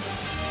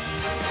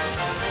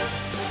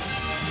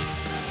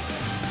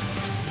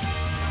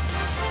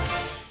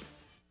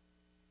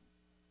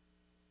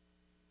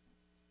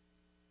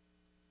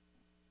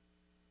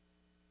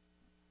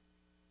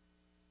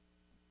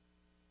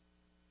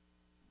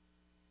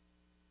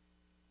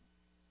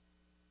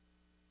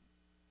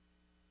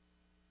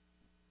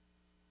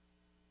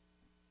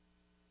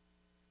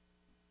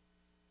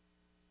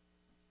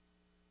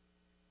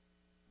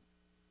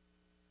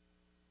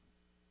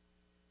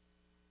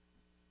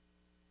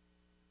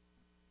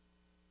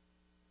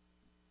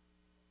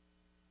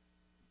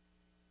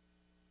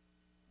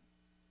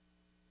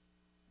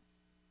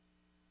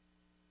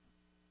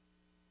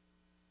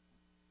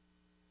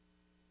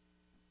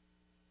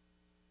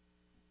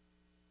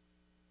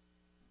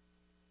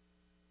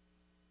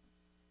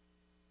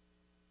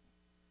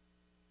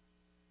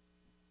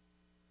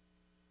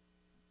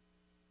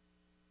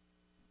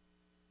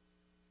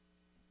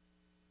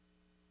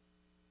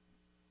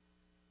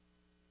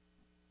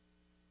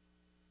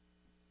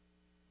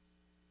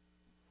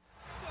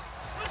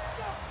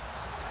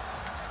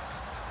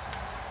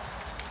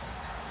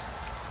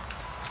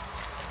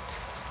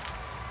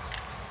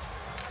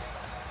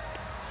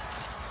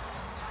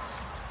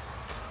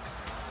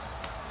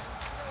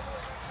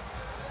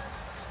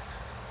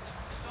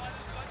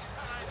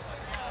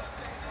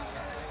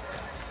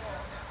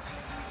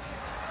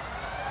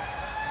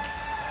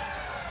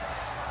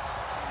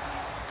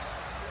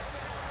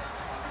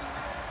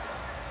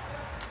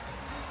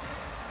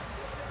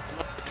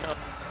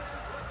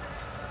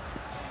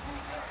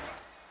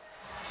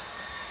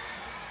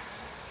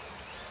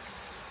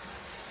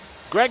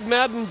 Greg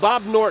Madden,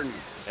 Bob Norton,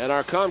 and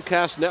our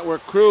Comcast Network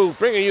crew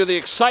bringing you the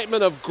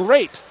excitement of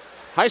great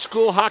high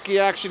school hockey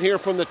action here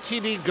from the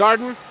TD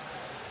Garden.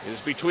 It is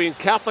between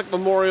Catholic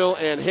Memorial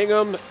and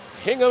Hingham.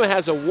 Hingham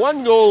has a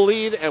 1-goal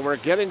lead, and we're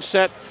getting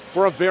set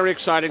for a very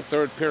exciting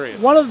third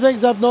period. One of the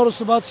things I've noticed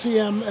about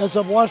CM as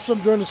I've watched them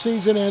during the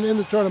season and in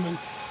the tournament,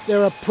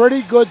 they're a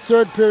pretty good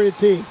third period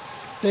team.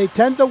 They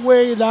tend to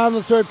wear you down in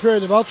the third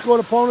period. They've outscored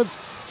opponents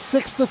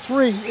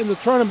 6-3 in the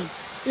tournament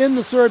in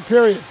the third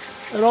period.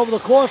 And over the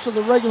course of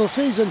the regular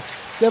season,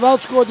 they've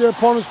outscored their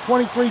opponents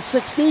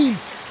 23-16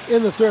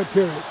 in the third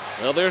period.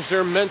 Well, there's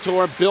their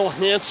mentor, Bill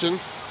Hansen,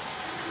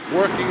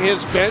 working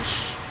his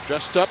bench,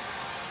 dressed up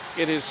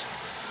in his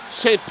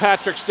St.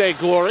 Patrick's Day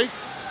glory.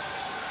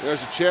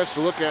 There's a chance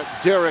to look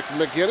at Derek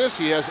McInnes.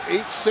 He has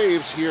 8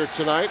 saves here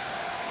tonight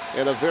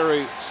and a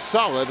very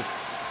solid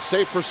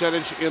save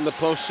percentage in the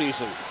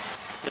postseason.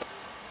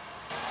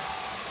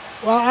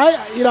 Well,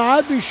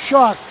 I'd be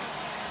shocked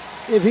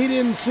if he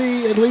didn't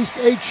see at least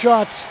 8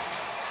 shots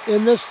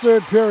in this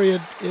third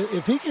period.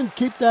 If he can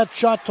keep that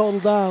shot total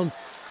down,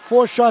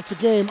 4 shots a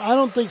game, I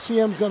don't think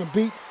CM's going to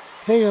beat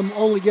Hingham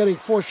only getting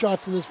 4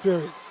 shots in this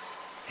period.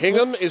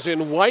 Hingham is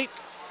in white.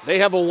 They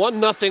have a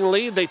 1-0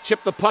 lead. They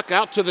chip the puck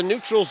out to the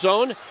neutral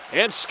zone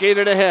and skate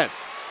it ahead.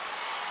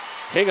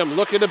 Hingham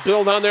looking to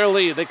build on their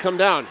lead. They come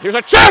down. Here's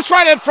a chance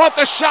right in front.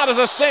 The shot is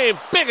a save.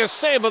 Biggest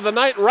save of the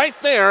night right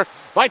there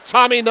by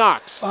Tommy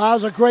Knox. That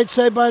was a great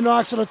save by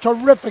Knox and a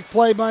terrific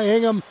play by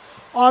Hingham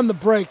on the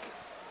break.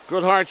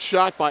 Good hard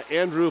shot by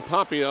Andrew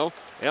Pompeo.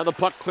 And the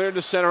puck cleared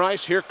to center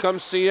ice. Here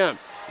comes CM.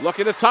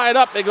 Looking to tie it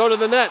up. They go to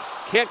the net.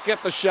 Can't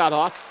get the shot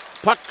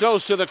off. Puck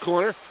goes to the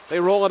corner.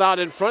 They roll it out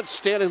in front.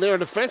 Standing there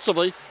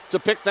defensively to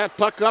pick that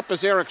puck up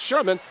is Eric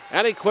Sherman.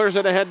 And he clears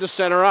it ahead to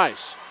center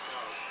ice.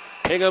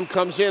 Hingham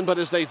comes in, but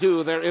as they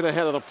do, they're in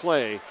ahead of the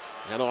play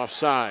and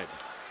offside.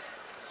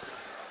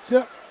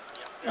 So,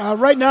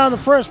 right now in the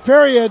first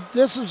period,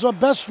 this is the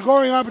best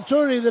scoring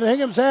opportunity that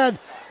Hingham's had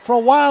for a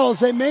while as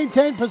they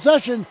maintain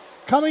possession,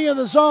 coming in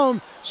the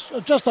zone.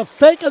 Just a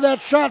fake of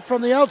that shot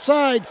from the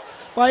outside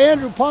by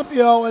Andrew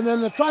Pompeo, and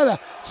then to try to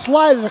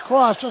slide it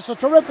across. Just a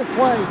terrific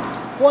play.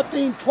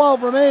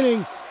 14-12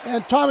 remaining,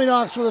 and Tommy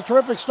Knox with a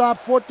terrific stop,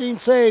 14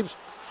 saves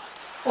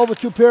over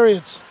 2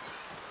 periods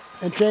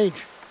and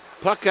change.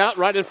 Puck out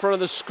right in front of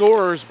the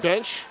scorer's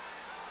bench.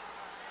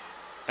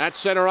 At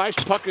center ice,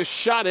 puck is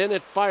shot in.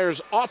 It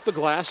fires off the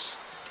glass.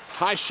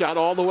 High shot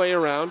all the way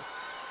around.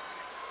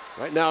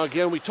 Right now,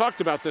 again, we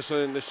talked about this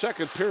in the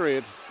second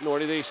period,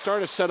 Norty. They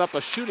start to set up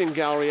a shooting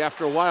gallery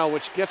after a while,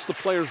 which gets the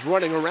players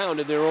running around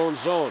in their own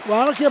zone. Well,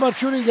 I don't care about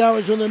shooting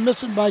galleries when they're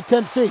missing by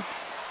 10 feet.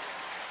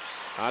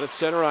 Out at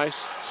center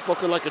ice,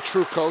 spoken like a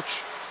true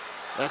coach.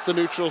 At the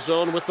neutral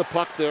zone with the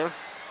puck there.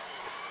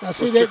 Now,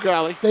 see, they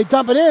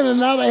dump it in, and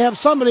now they have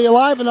somebody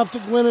alive enough to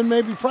go in and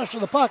maybe pressure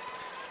the puck.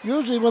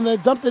 Usually when they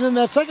dumped it in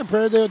that second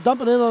period, they were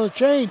dumping it in on a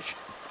change.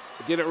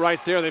 They did it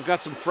right there. They've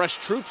got some fresh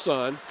troops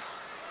on,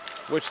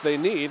 which they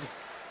need.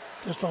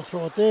 Just don't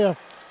throw it there.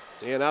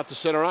 And out to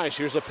center ice.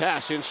 Here's a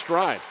pass in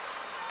stride.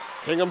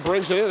 Hingham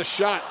brings it in. A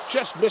shot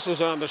just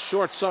misses on the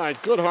short side.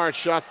 Good hard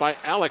shot by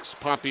Alex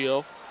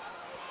Pompeo.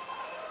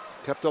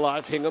 Kept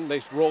alive. Hingham,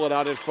 they roll it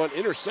out in front.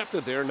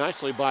 Intercepted there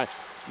nicely by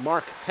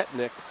Mark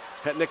Hetnick.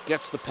 Hetnick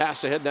gets the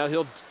pass ahead. Now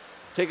he'll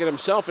take it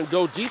himself and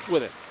go deep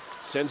with it.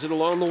 Sends it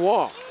along the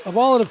wall. Of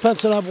all the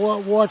defensemen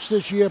I've watched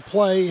this year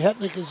play,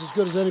 Hetnick is as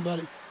good as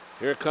anybody.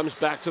 Here it comes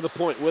back to the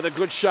point with a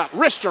good shot.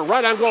 Wrister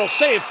right on goal.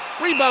 Save.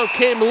 Rebound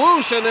came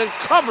loose, and then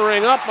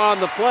covering up on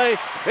the play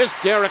is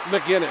Derek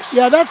McGinnis.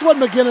 Yeah, that's what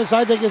McGinnis,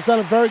 I think, has done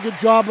a very good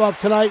job of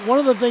tonight. One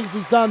of the things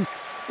he's done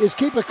is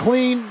keep a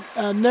clean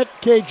net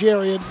cage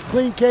area,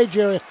 clean cage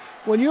area.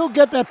 When you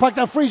get that puck,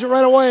 now freeze it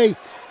right away.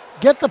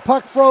 Get the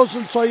puck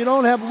frozen so you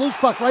don't have loose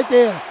puck right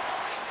there.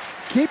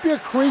 Keep your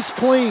crease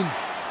clean.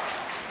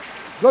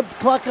 Good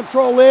puck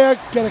control there.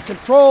 Get it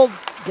controlled.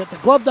 Get the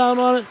glove down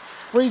on it.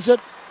 Freeze it.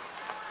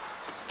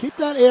 Keep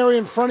that area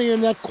in front of your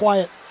net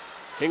quiet.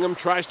 Hingham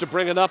tries to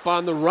bring it up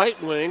on the right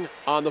wing.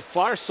 On the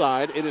far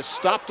side, it is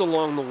stopped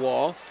along the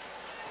wall.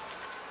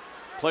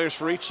 Players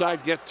for each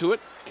side get to it.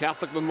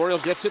 Catholic Memorial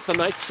gets it. The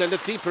Knights send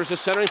it deep. Here's a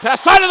centering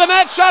pass. Side of the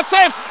net. Shot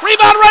save.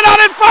 Rebound right out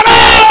in front.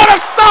 Oh, and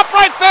a stop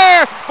right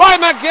there by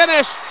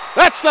McGinnis.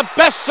 That's the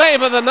best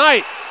save of the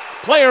night.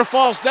 Player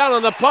falls down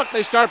on the puck.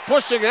 They start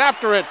pushing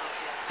after it.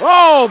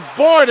 Oh,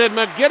 boy, did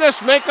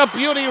McGinnis make a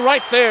beauty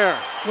right there.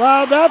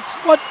 Well, that's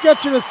what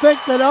gets you to think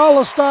that all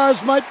the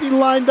stars might be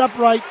lined up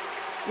right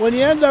when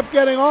you end up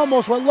getting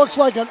almost what looks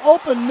like an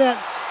open net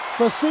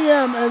for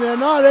CM, and they're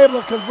not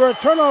able to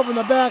convert. Turnover in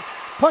the back.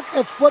 Puck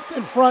gets flipped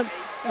in front.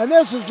 And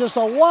this is just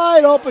a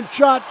wide open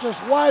shot,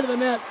 just wide of the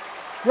net.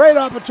 Great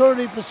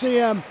opportunity for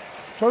CM.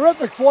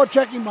 Terrific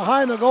forechecking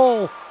behind the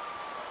goal.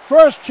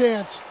 First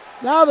chance.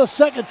 Now the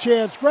second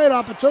chance. Great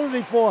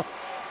opportunity for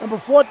number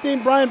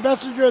 14, Brian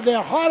Bessinger,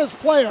 their hottest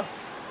player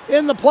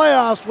in the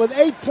playoffs with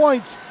 8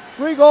 points,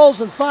 3 goals,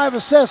 and 5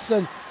 assists.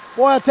 And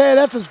boy, I tell you,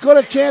 that's as good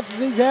a chance as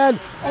he's had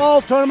all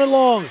tournament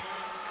long.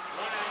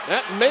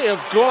 That may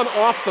have gone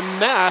off the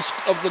mask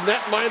of the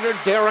netminder,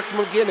 Derek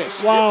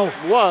McGinnis. Wow.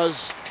 It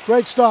was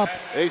great stop.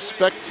 A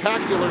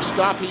spectacular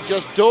stop. He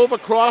just dove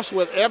across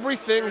with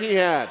everything he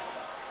had.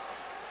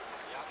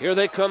 Here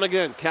they come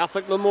again.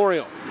 Catholic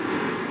Memorial.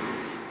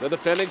 The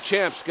defending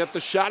champs get the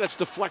shot. It's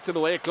deflected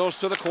away. It goes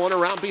to the corner,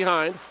 round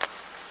behind.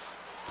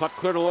 Puck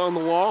cleared along the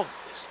wall.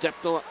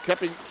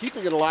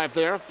 Keeping it alive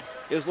there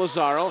is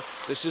Lazaro.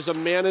 This is a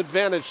man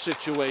advantage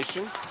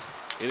situation.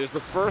 It is the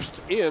first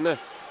in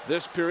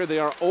this period. They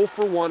are 0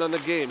 for 1 on the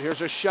game.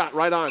 Here's a shot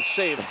right on.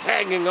 Save.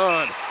 Hanging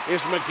on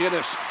is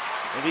McGinnis.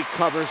 And he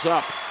covers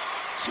up.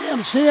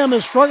 CM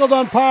has struggled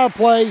on power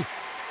play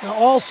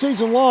all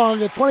season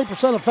long. At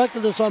 20%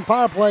 effectiveness on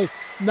power play,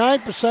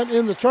 9%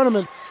 in the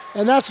tournament.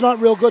 And that's not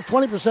real good.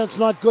 20% is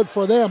not good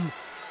for them.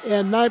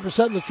 And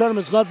 9% in the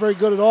tournament is not very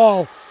good at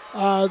all.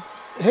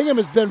 Hingham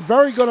has been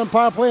very good on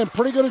power play and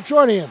pretty good at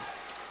shorthand.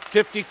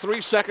 53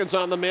 seconds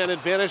on the man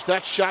advantage.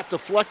 That shot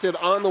deflected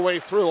on the way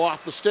through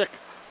off the stick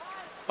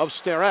of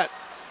Starrett.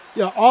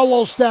 Yeah, all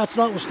those stats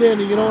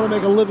notwithstanding, you don't want to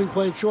make a living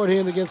playing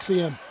shorthand against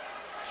CM.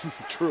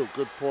 True,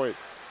 good point.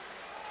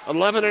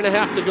 11 and a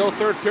half to go,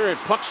 third period.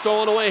 Puck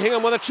stolen away.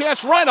 Hingham with a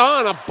chance right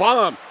on, a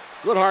bomb.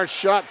 Good hard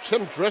shot,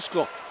 Tim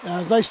Driscoll.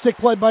 Nice stick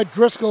play by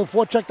Driscoll.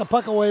 Forecheck the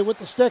puck away with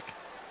the stick.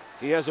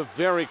 He has a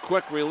very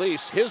quick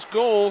release. His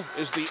goal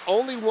is the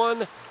only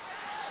one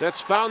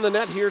that's found the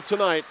net here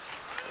tonight.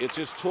 It's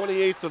his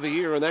 28th of the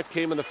year, and that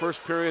came in the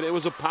first period. It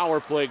was a power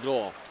play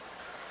goal.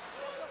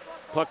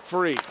 Puck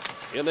free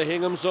in the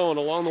Hingham zone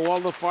along the wall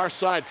on the far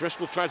side.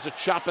 Driscoll tries to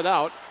chop it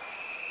out.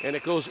 And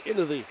it goes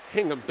into the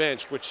Hingham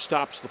bench, which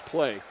stops the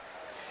play.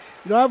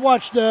 You know, I've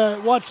watched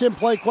him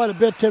play quite a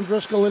bit, Tim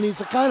Driscoll, and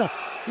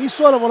he's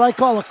sort of what I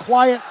call a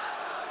quiet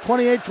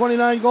 28,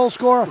 29 goal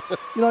scorer.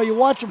 You know, you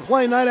watch him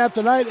play night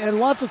after night, and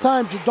lots of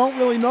times you don't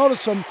really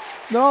notice him. And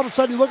then all of a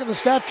sudden you look at the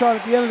stat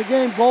chart at the end of the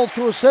game, goal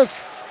 2 assists,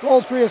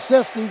 goal 3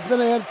 assists. He's been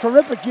a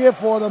terrific year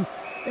for them.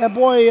 And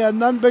boy,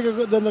 none bigger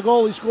than the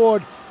goal he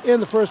scored in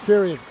the first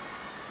period.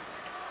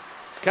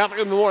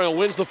 Catholic Memorial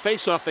wins the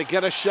faceoff. They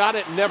get a shot.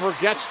 It never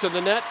gets to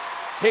the net.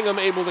 Hingham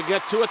able to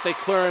get to it. They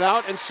clear it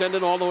out and send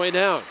it all the way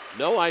down.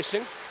 No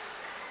icing.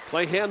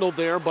 Play handled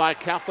there by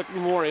Catholic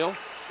Memorial.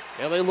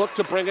 And they look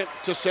to bring it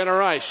to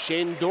center ice.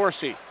 Shane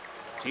Dorsey.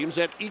 Team's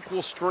at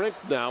equal strength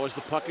now as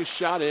the puck is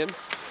shot in.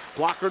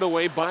 Blockered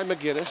away by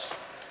McGinnis.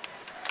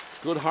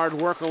 Good hard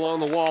work along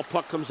the wall.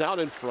 Puck comes out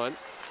in front.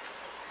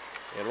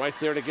 And right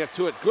there to get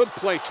to it. Good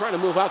play trying to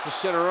move out to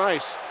center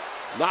ice.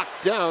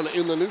 Knocked down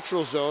in the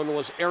neutral zone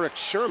was Eric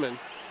Sherman.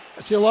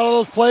 I see a lot of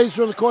those plays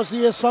during the course of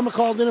the year. Some are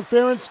called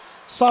interference,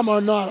 some are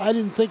not. I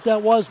didn't think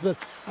that was, but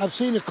I've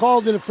seen it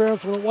called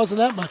interference when it wasn't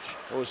that much.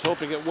 I was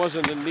hoping it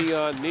wasn't a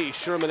knee-on-knee.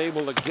 Sherman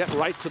able to get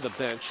right to the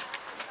bench.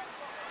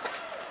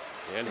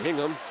 And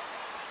Hingham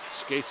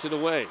skates it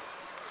away.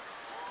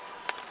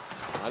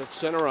 Out at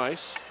center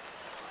ice.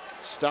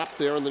 Stopped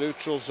there in the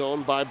neutral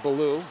zone by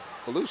Ballou.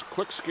 Ballou's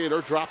quick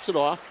skater drops it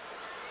off.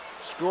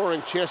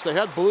 Scoring chance. They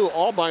had Ballou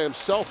all by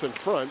himself in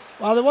front.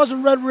 Well, it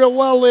wasn't read real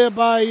well there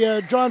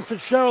by John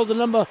Fitzgerald, the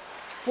number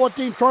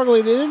 14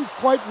 Trogley. They didn't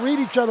quite read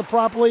each other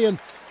properly, and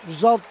the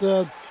result,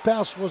 the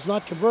pass was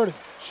not converted.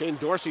 Shane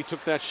Dorsey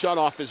took that shot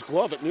off his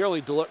glove. It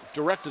nearly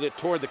directed it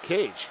toward the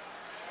cage.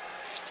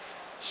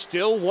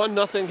 Still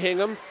 1-0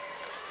 Hingham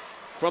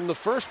from the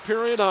first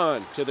period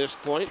on to this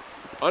point.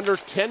 Under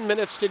 10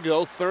 minutes to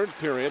go, third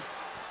period.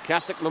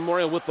 Catholic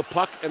Memorial with the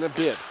puck and a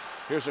bid.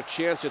 Here's a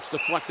chance. It's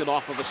deflected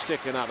off of a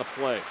stick and out of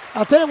play.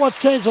 I'll tell you what's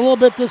changed a little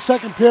bit this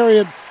second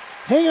period.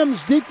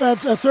 Hingham's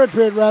defense, third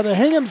period rather,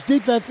 Hingham's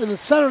defense in the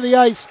center of the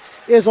ice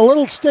is a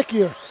little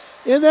stickier.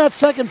 In that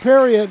second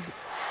period,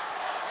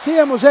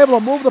 CM was able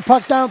to move the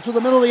puck down to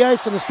the middle of the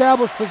ice and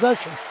establish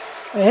possession.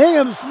 And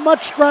Hingham's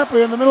much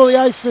scrappier in the middle of the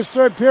ice this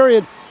third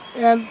period,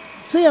 and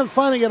CM's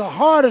finding it a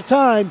harder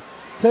time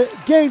to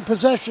gain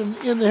possession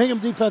in the Hingham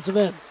defensive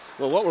end.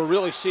 Well, what we're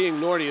really seeing,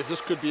 Nordy, is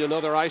this could be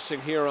another icing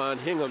here on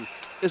Hingham,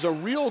 is a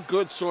real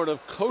good sort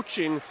of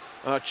coaching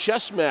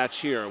chess match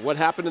here. What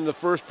happened in the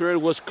first period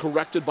was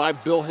corrected by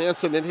Bill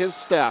Hansen and his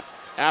staff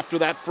after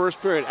that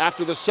first period.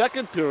 After the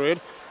second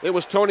period, it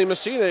was Tony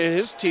Messina and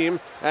his team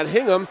at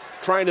Hingham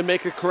trying to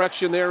make a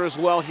correction there as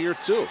well here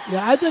too.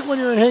 Yeah, I think when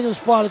you're in Hingham's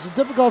spot, it's a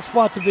difficult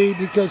spot to be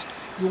because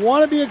you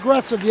want to be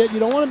aggressive, yet you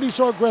don't want to be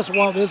so aggressive.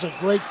 Wow, there's a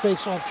great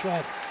face-off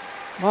shot.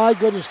 My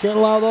goodness, can't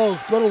allow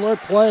those. Good alert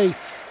play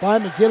by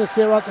McGinnis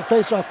here out the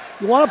face-off.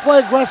 You want to play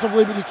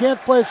aggressively, but you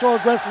can't play so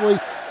aggressively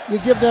you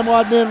give them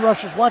odd man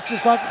rushes. Watch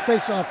this off the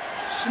face-off.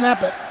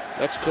 Snap it.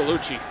 That's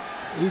Colucci.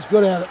 He's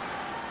good at it.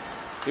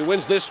 He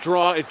wins this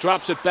draw. It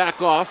drops it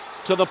back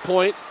off to the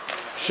point.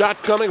 Shot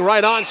coming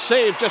right on.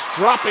 Save. Just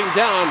dropping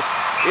down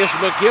is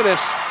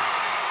McGinnis.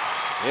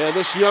 And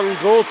this young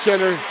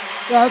goaltender,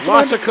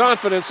 lots of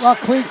confidence. Well,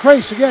 clean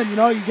crease. Again, you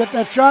know, you get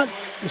that shot,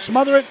 you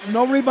smother it,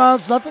 no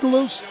rebounds, nothing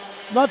loose.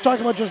 I'm not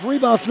talking about just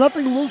rebounds,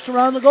 nothing loose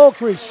around the goal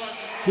crease.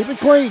 Keep it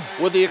clean.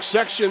 With the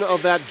exception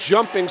of that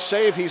jumping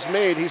save he's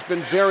made, he's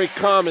been very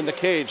calm in the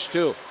cage,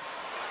 too.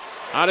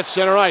 Out at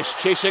center ice,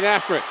 chasing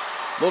after it.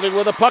 Moving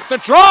with the puck, the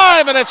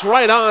drive, and it's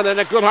right on, and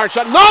a good hard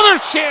shot. Another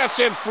chance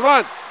in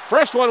front.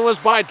 First one was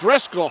by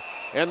Driscoll,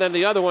 and then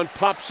the other one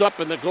pops up,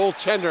 and the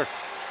goaltender,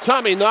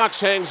 Tommy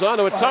Knox, hangs on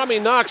to it. Tommy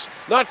Knox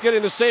not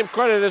getting the same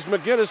credit as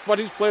McGinnis, but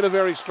he's played a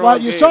very strong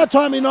game. You saw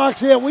Tommy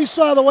Knox here. We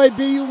saw the way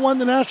BU won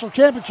the national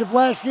championship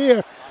last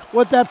year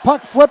with that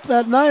puck flip,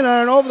 that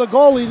 9-iron over the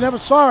goalie. Never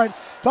saw it.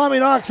 Tommy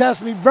Knox has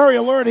to be very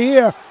alert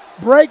here.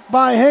 Break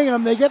by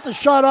Hingham. They get the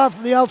shot off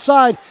from the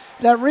outside.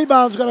 That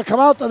rebound's going to come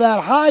out to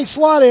that high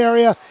slot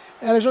area,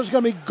 and it's just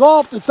going to be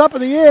gulped. It's up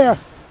in the air.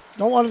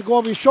 Don't want it to go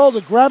over your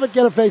shoulder. Grab it,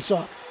 get a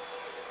face-off.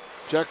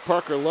 Jack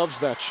Parker loves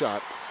that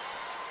shot.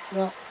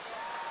 Well,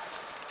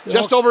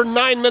 just over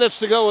 9 minutes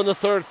to go in the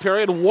third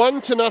period.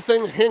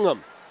 1-0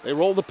 Hingham. They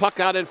roll the puck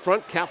out in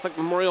front. Catholic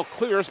Memorial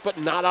clears, but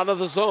not out of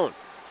the zone.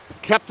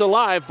 Kept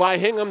alive by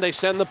Hingham. They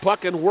send the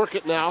puck and work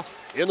it now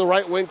in the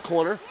right wing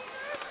corner.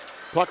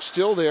 Puck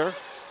still there.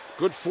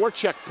 Good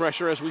forecheck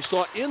pressure as we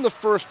saw in the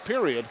first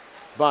period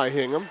by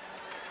Hingham.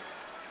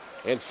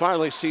 And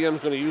finally,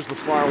 CM's going to use the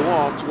far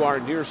wall to our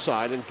near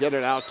side and get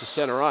it out to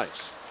center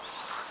ice.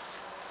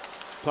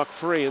 Puck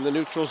free in the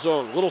neutral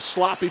zone. Little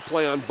sloppy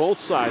play on both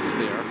sides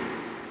there.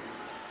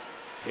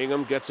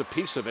 Hingham gets a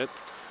piece of it,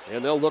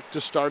 and they'll look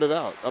to start it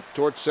out up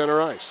towards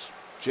center ice.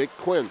 Jake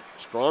Quinn,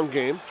 strong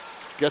game,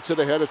 gets it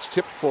ahead. It's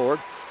tipped forward.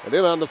 And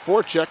then on the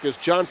forecheck is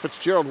John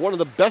Fitzgerald, one of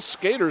the best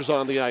skaters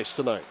on the ice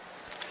tonight.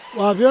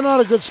 Well, if you're not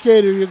a good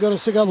skater, you're going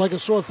to stick out like a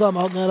sore thumb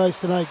out in that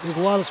ice tonight. There's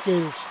a lot of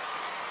skaters.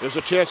 There's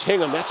a chance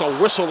Hingham. That's a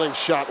whistling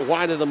shot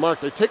wide of the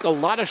mark. They take a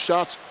lot of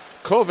shots.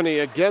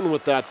 Coveney again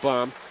with that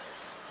bomb.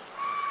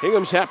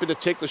 Hingham's happy to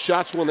take the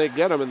shots when they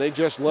get them, and they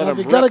just let them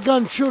rip. If you got a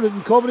gun, shoot it,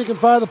 and Coveney can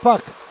fire the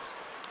puck.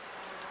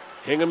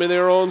 Hingham in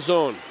their own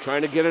zone,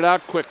 trying to get it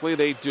out quickly.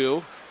 They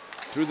do.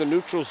 Through the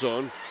neutral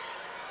zone.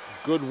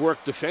 Good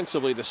work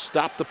defensively to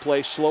stop the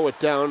play, slow it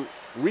down,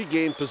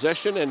 regain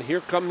possession, and here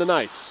come the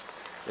Knights.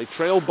 They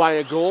trail by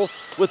a goal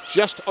with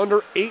just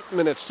under 8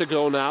 minutes to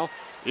go now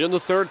in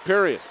the third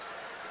period.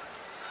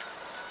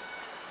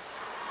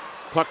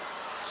 Puck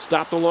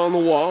Stopped along the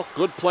wall.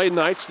 Good play,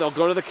 Knights. They'll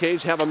go to the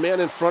cage, have a man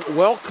in front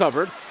well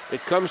covered.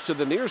 It comes to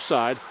the near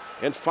side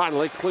and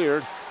finally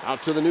cleared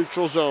out to the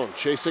neutral zone.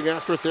 Chasing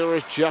after it there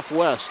is Jeff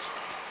West.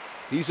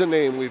 He's a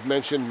name we've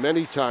mentioned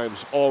many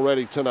times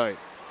already tonight.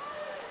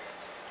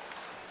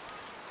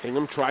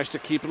 Hingham tries to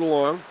keep it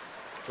along.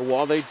 And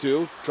while they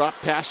do, drop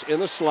pass in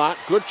the slot.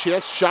 Good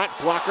chance, shot,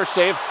 blocker,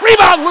 save.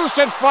 Rebound loose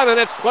in front, and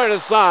it's cleared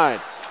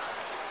aside.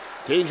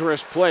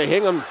 Dangerous play.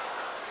 Hingham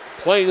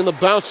playing the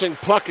bouncing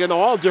puck in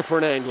all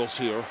different angles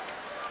here.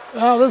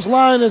 Well, this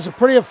line is a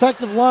pretty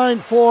effective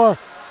line for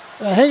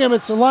Hingham.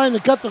 It's the line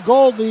that got the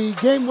goal, the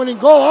game-winning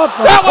goal off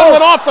the That post. one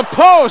went off the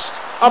post.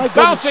 My A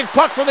bouncing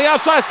puck from the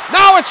outside.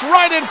 Now it's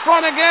right in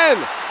front again.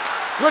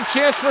 Good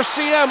chance for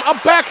CM. A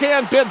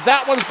backhand bid.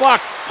 That one's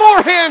blocked.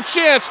 Forehand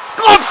chance.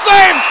 Glove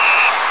save.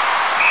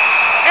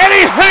 And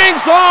he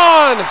hangs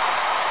on.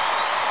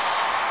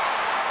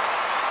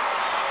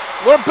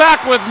 We're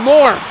back with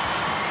more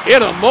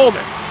in a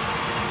moment.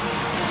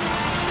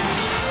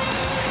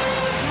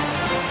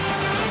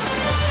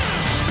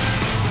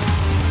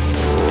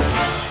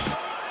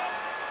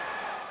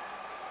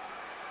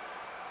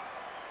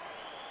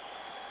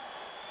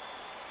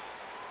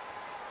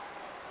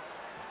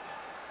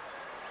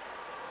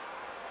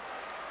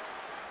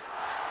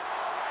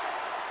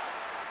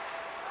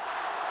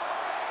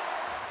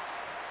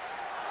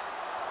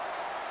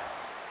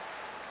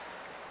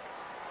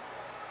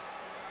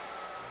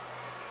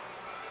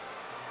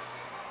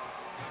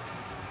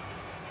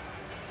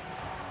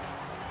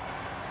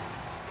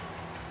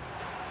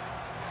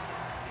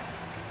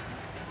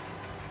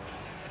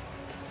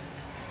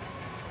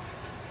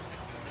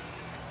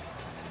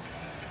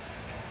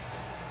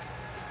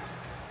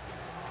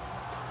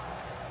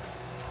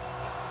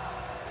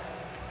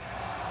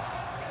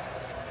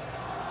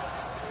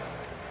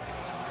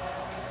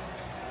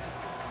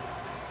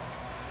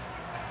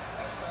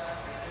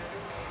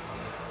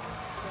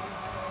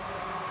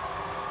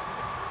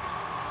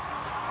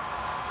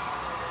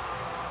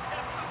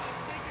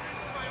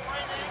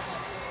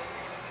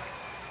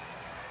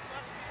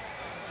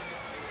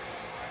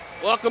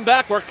 Welcome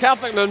back. Where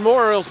Catholic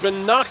Memorial's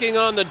been knocking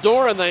on the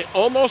door, and they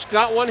almost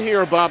got one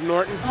here, Bob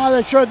Norton. Oh,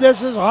 they sure did.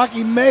 This is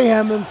hockey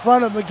mayhem in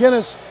front of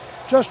McGinnis.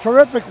 Just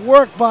terrific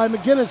work by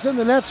McGinnis in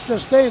the nets,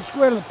 just staying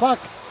square to the puck.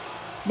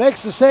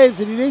 Makes the saves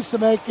that he needs to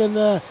make,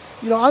 and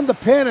under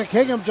panic,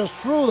 Hingham just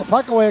threw the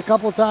puck away a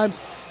couple of times.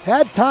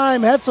 Had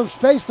time, had some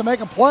space to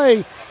make a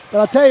play, but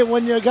I'll tell you,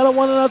 when you got a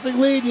 1-0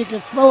 lead, you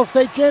can smell a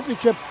state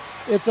championship.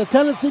 It's a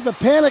tendency for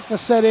panic to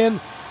set in,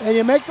 and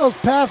you make those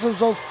passes,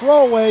 those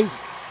throwaways,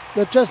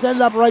 that just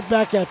end up right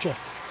back at you.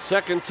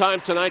 Second time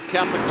tonight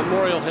Catholic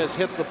Memorial has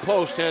hit the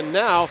post, and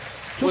now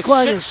with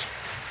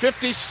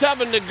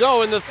 6:57 to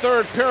go in the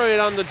third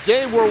period, on the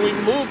day where we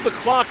move the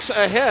clocks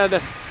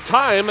ahead,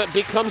 time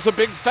becomes a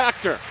big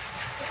factor.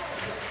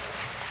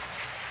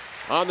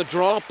 On the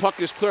draw,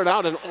 puck is cleared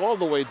out and all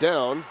the way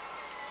down.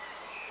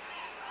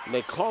 And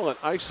they call it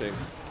icing.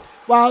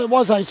 Well, it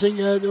was icing.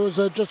 It was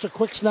just a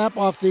quick snap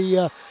off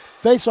the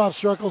face-off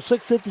circle,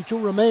 6:52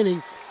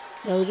 remaining.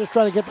 They're just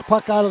trying to get the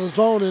puck out of the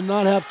zone and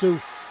not have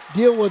to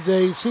deal with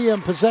a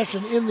CM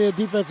possession in their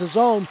defensive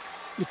zone.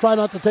 You try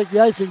not to take the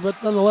icing,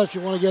 but nonetheless,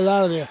 you want to get it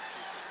out of there.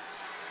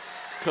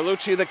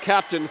 Colucci, the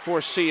captain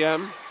for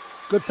CM.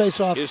 Good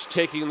face-off. Is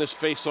taking this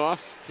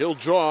face-off. He'll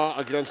draw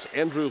against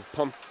Andrew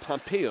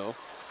Pompeo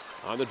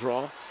on the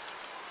draw.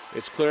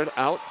 It's cleared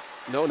out.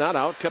 No, not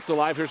out. Kept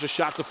alive. Here's a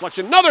shot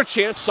deflection. Another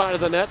chance, side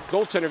of the net.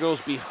 Goaltender goes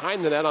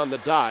behind the net on the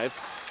dive.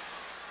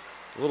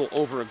 A little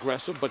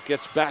over-aggressive, but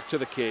gets back to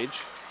the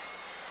cage.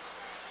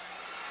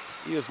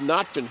 He has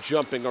not been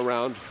jumping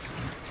around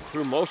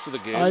through most of the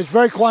game. He's a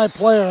very quiet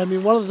player. I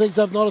mean, one of the things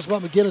I've noticed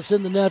about McGinnis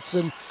in the nets,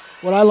 and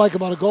what I like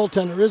about a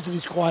goaltender, is that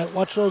he's quiet.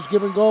 Watch those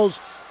give and goes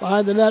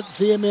behind the net.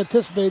 See him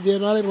anticipate. They're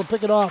not able to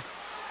pick it off.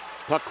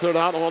 Puck cleared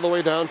out all the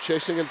way down.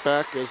 Chasing it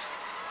back is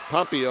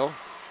Pompeo.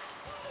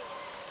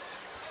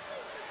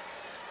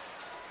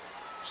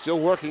 Still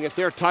working it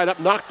there. Tied up.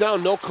 Knocked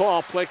down. No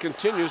call. Play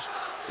continues.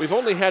 We've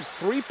only had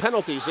 3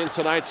 penalties in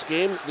tonight's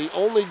game. The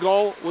only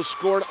goal was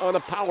scored on a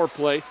power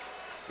play.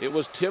 It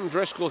was Tim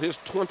Driscoll, his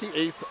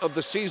 28th of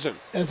the season.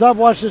 As I've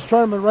watched this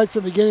tournament right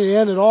from beginning to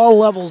end at all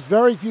levels,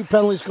 very few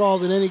penalties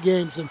called in any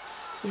games. And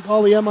I think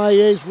all the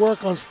MIA's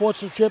work on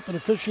sportsmanship and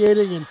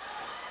officiating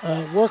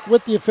and work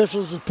with the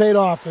officials has paid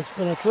off. It's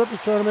been a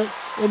terrific tournament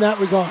in that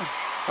regard.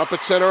 Up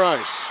at center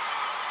ice.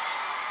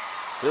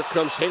 Here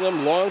comes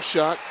Hingham, long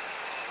shot.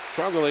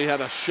 Trongoli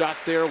had a shot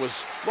there,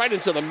 was right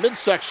into the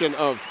midsection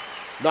of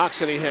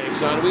Knox, and he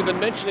hangs on. We've been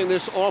mentioning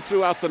this all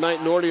throughout the night.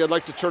 Nordy, I'd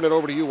like to turn it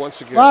over to you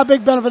once again. Well,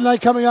 big benefit night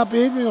coming up,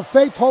 Evening of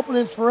Faith, Hope, and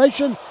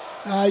Inspiration.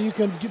 You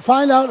can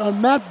find out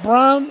on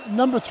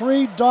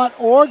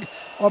mattbrown3.org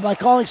or by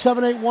calling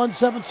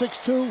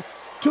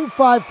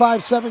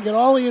 781-762-2557. Get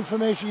all the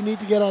information you need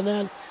to get on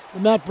that, the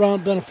Matt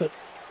Brown benefit.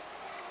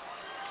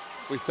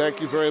 We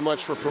thank you very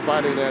much for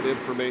providing that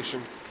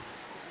information.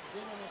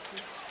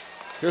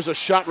 Here's a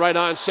shot right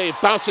on, save.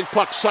 Bouncing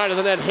puck, side of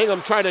the net.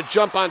 Hingham tried to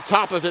jump on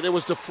top of it. It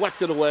was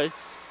deflected away.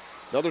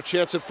 Another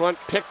chance in front,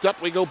 picked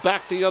up. We go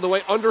back the other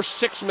way. Under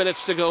 6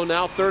 minutes to go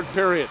now, third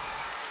period.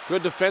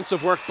 Good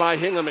defensive work by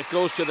Hingham. It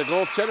goes to the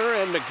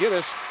goaltender, and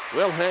McGinnis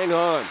will hang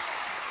on.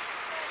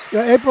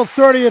 Yeah, April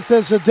 30th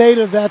is the date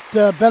of that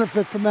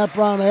benefit from Matt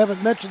Brown. I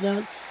haven't mentioned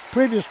that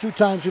previous 2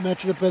 times you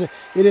mentioned it, but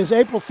it is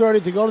April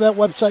 30th. You go to that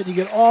website and you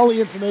get all the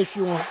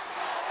information you want.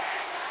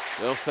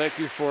 Well, thank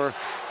you for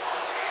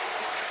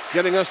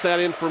getting us that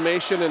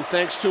information, and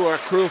thanks to our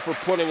crew for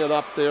putting it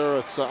up there.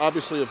 It's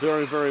obviously a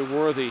very, very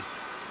worthy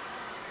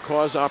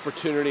cause,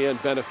 opportunity,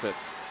 and benefit.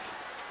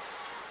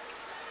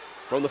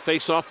 From the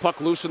face-off,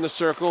 puck loose in the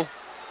circle.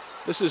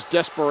 This is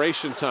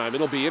desperation time.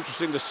 It'll be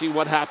interesting to see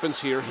what happens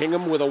here.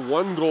 Hingham with a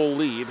 1-goal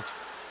lead.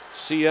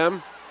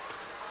 CM,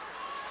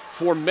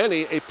 for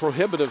many, a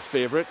prohibitive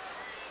favorite.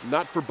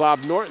 Not for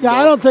Bob Norton. Yeah, though.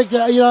 I don't think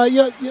that,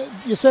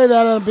 you say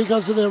that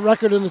because of the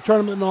record in the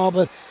tournament and all,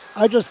 but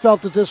I just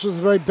felt that this was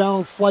a very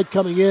balanced flight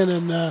coming in,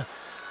 and,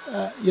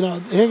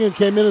 Hingham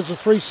came in as a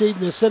 3 seed,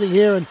 and they're sitting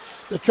here in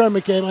the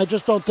tournament game. I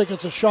just don't think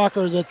it's a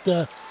shocker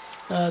that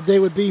they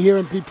would be here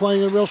and be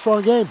playing a real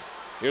strong game.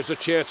 Here's a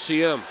chance,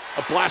 CM.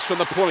 A blast from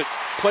the point.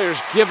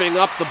 Players giving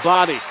up the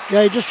body.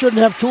 Yeah, you just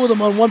shouldn't have 2 of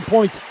them on 1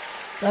 point.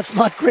 That's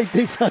not great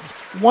defense.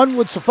 1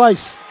 would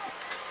suffice.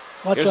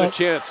 Watch Here's out. a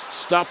chance.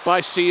 Stopped by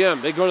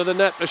CM. They go to the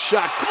net. A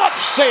shot. Glove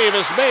save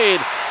is made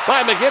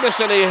by McGinnis,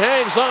 and he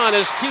hangs on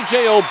as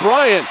TJ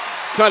O'Brien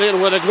cut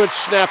in with a good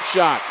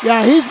snapshot.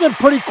 Yeah, he's been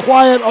pretty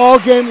quiet all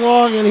game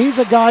long, and he's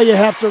a guy you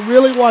have to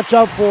really watch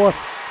out for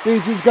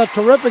because he's got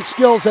terrific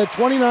skills. Had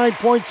 29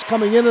 points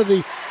coming into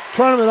the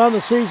tournament on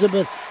the season,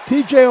 but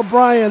TJ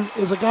O'Brien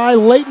is a guy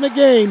late in the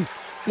game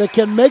that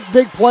can make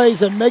big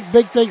plays and make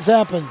big things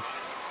happen.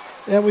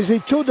 And we see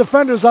 2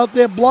 defenders out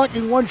there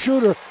blocking 1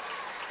 shooter.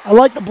 I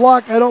like the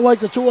block. I don't like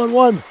the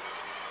 2-on-1.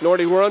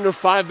 Nordy, we're under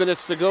 5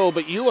 minutes to go,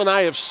 but you and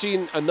I have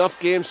seen enough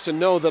games to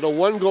know that a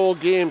 1-goal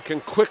game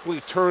can quickly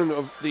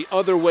turn the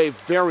other way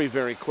very,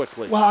 very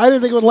quickly. Well, I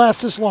didn't think it would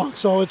last this long,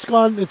 so it's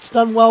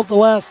done well to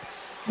last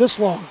this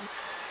long.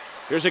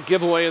 Here's a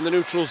giveaway in the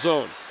neutral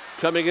zone.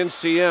 Coming in,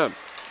 CM.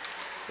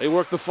 They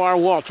work the far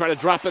wall, try to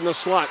drop in the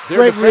slot. There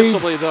Great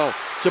defensively, though,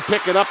 to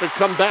pick it up and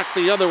come back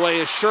the other way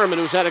is Sherman,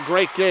 who's had a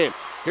great game.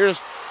 Here's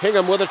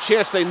Hingham with a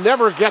chance. They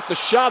never get the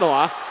shot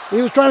off.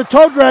 He was trying to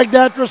toe drag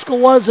that, Driscoll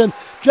was, and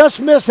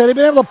just missed. Had he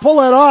been able to pull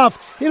that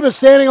off, he'd have been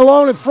standing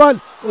alone in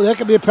front. Well, that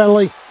could be a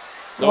penalty.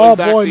 Going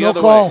back boy, the no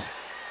other call. way.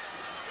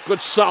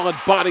 Good solid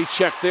body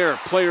check there.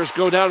 Players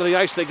go down to the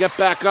ice, they get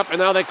back up, and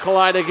now they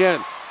collide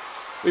again.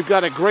 We've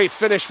got a great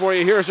finish for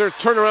you. Here's their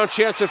turnaround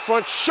chance in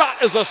front.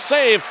 Shot is a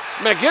save.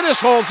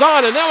 McGinnis holds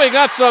on, and now we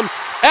got some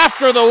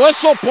after the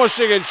whistle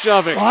pushing and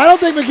shoving. Well, I don't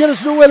think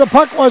McGinnis knew where the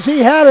puck was. He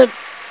had it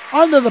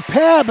under the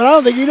pad, but I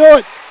don't think he knew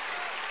it.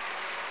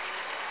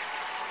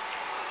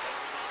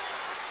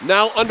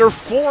 Now under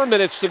 4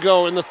 minutes to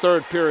go in the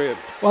third period.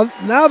 Well,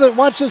 now that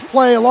watch this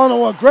play along the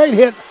wall. Great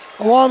hit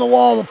along the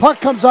wall. The puck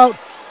comes out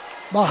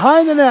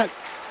behind the net.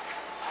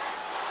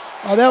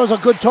 Oh, that was a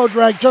good toe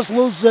drag. Just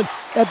loses it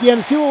at the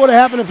end. See what would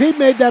have happened if he'd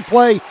made that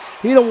play.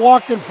 He'd have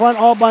walked in front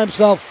all by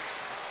himself.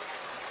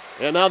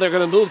 And now they're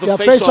going to move the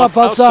face-off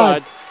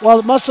outside. Well,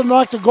 it must have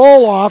knocked the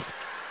goal off,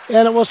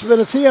 and it must have been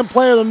a CM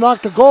player that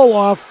knocked the goal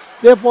off.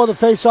 Therefore, the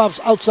face-off's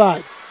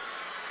outside.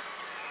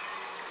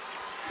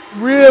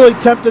 Really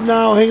tempted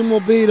now, Hingham will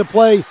be to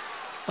play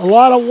a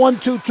lot of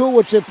 1-2-2,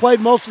 which they played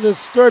most of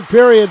this third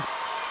period,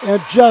 and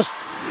just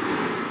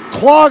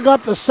clog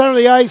up the center of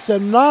the ice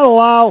and not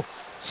allow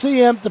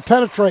CM to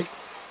penetrate.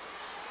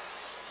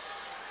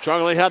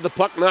 Charlie had the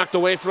puck knocked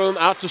away from him,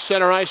 out to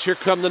center ice. Here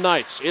come the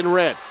Knights in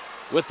red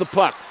with the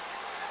puck.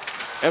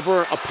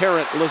 Ever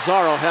apparent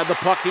Lazaro had the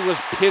puck. He was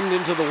pinned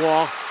into the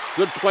wall.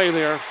 Good play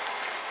there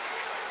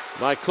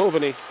by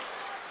Coveney.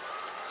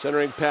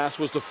 Centering pass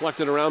was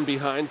deflected around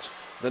behind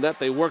the net.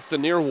 They worked the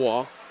near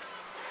wall.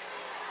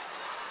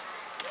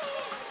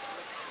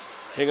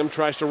 Hingham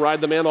tries to ride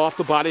the man off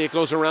the body. It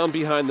goes around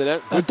behind the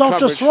net. Good don't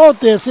coverage. just throw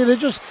it there. See,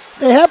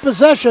 they have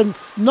possession,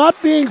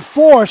 not being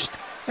forced,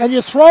 and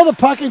you throw the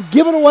puck and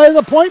give it away to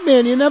the point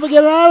man. You never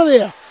get it out of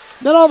there.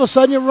 Then all of a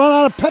sudden you run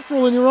out of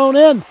petrol in your own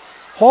end.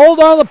 Hold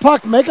on to the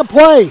puck, make a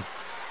play.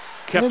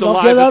 Kept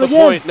alive at the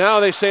point.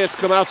 Now they say it's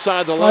come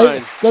outside the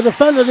line. The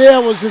defender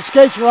there was his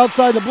skates were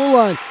outside the blue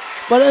line.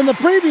 But in the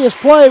previous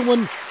play,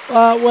 when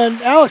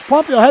Alex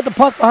Pompeo had the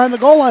puck behind the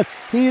goal line,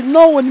 he had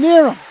no one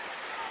near him.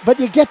 But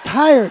you get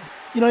tired.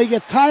 You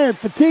get tired.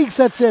 Fatigue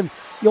sets in.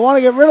 You want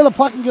to get rid of the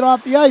puck and get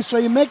off the ice, so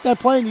you make that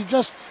play and you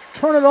just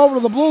turn it over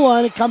to the blue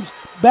line. It comes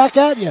back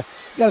at you.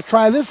 You got to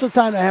try this the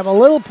time to have a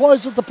little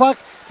poise with the puck.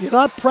 If you're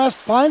not pressed,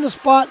 find a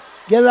spot,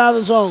 get it out of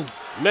the zone.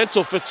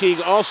 Mental fatigue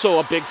also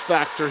a big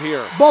factor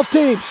here. Both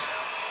teams.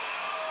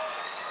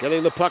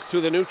 Getting the puck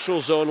through the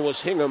neutral zone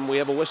was Hingham. We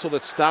have a whistle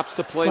that stops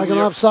the play. It's like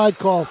an offside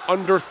call.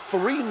 Under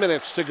 3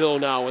 minutes to go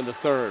now in the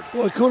third.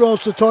 Boy,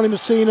 kudos to Tony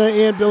Messina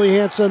and Billy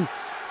Hansen.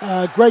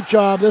 Great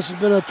job. This has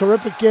been a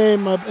terrific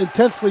game, an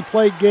intensely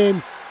played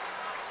game.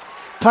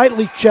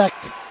 Tightly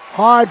checked,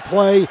 hard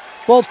play.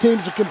 Both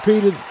teams have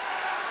competed.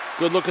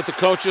 Good look at the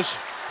coaches.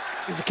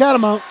 It's a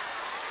catamount.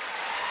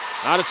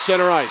 Out at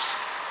center ice.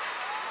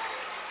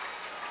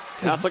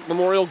 Catholic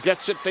Memorial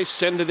gets it. They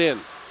send it in.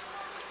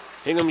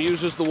 Hingham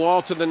uses the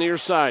wall to the near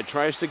side.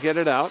 Tries to get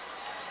it out.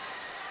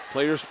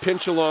 Players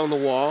pinch along the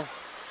wall.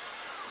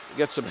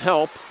 Get some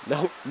help.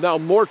 Now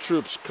more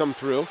troops come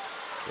through.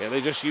 And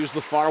they just use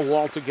the far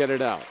wall to get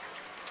it out.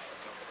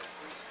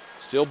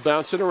 Still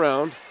bouncing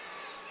around.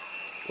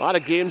 A lot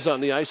of games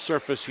on the ice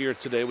surface here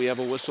today. We have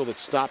a whistle that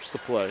stops the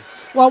play.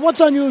 Well,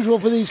 what's unusual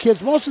for these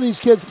kids, most of these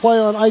kids play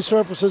on ice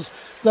surfaces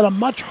that are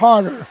much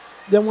harder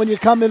than when you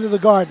come into the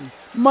Garden.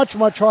 Much,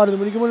 much harder than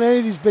when you go into any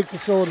of these big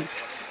facilities.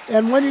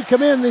 And when you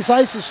come in, this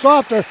ice is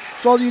softer,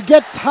 so you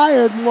get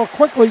tired more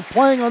quickly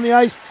playing on the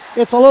ice.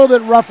 It's a little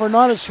bit rougher,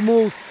 not as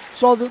smooth.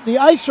 So the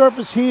ice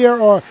surface here,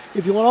 or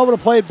if you went over to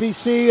play at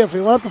BC, if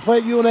you went up to play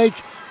at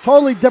UNH,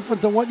 totally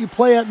different than what you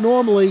play at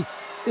normally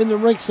in the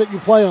rinks that you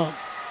play on.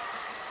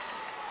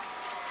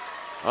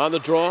 On the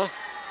draw,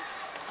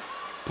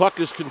 puck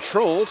is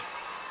controlled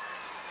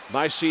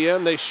by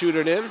CM. They shoot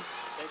it in.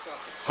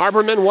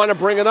 Harbormen want to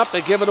bring it up.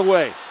 They give it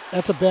away.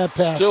 That's a bad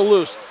pass. Still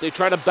loose. They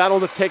try to battle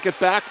to take it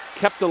back.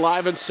 Kept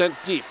alive and sent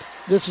deep.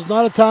 This is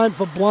not a time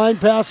for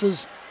blind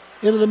passes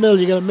into the middle.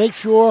 You got to make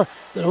sure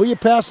that who you're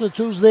passing it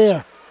to is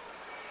there.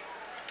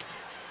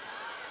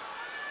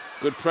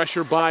 Good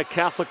pressure by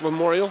Catholic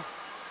Memorial.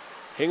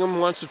 Hingham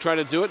wants to try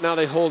to do it. Now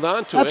they hold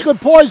on to it. That's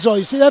good poise, though.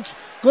 You see, that's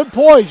good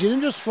poise. You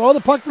didn't just throw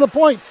the puck to the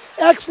point.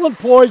 Excellent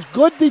poise.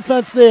 Good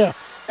defense there.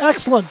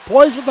 Excellent.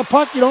 Poise with the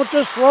puck. You don't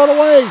just throw it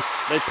away.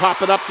 They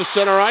pop it up to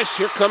center ice.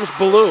 Here comes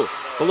Ballou.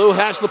 Ballou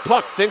has the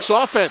puck. Thinks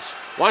offense.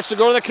 Wants to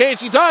go to the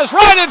cage. He does.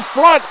 Right in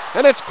front.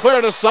 And it's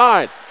cleared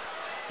aside.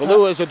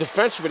 Ballou is a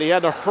defenseman. He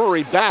had to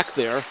hurry back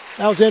there.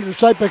 That was Andrew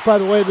Seipeck, by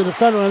the way, the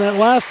defender on that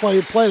last play.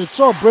 He played it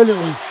so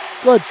brilliantly.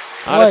 Good.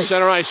 Out at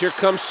center ice, here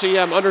comes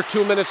CM. Under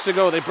 2 minutes to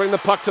go. They bring the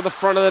puck to the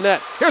front of the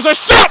net. Here's a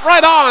shot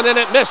right on, and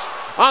it missed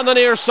on the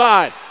near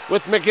side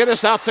with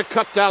McGinnis out to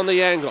cut down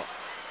the angle.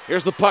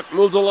 Here's the puck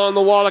moved along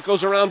the wall. It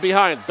goes around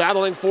behind.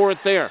 Battling for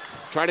it there.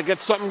 Trying to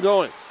get something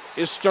going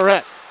is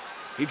Starrett.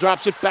 He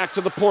drops it back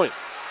to the point.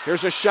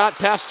 Here's a shot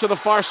pass to the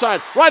far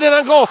side. Right in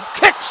on goal.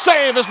 Kick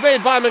save is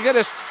made by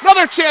McGinnis.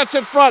 Another chance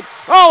in front.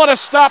 Oh, what a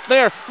stop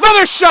there.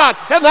 Another shot,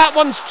 and that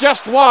one's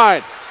just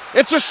wide.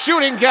 It's a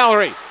shooting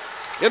gallery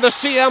in the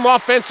CM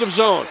offensive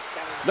zone.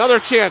 Another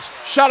chance.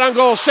 Shot on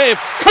goal, save.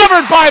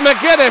 Covered by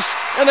McGinnis.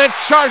 And then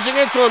charging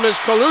into him is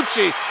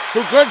Colucci,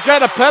 who could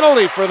get a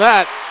penalty for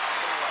that.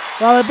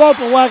 Well, they both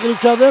are whacking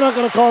each other. They're not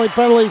going to call any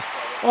penalties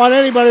on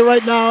anybody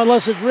right now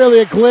unless it's really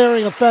a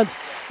glaring offense.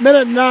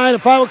 Minute 9,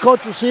 if I were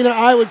Coach Messina,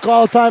 I would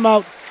call a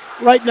timeout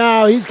right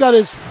now. He's got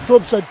his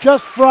troops are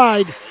just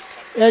fried.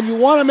 And you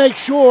want to make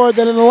sure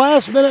that in the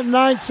last minute and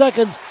 9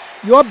 seconds,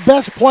 your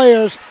best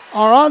players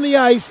are on the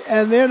ice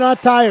and they're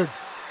not tired.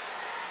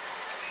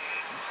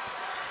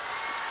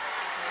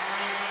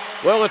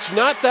 Well, it's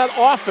not that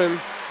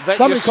often that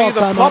Somebody you see the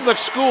timeout. public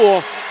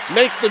school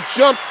make the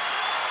jump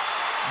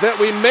that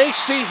we may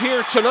see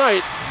here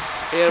tonight.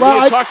 And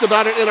we talked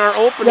about it in our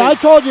opening. Yeah, I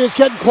told you it's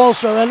getting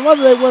closer. And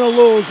whether they win or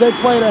lose, they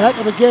played a heck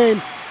of a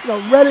game. You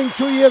know, Reading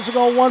 2 years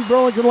ago won.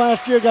 Burlington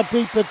last year got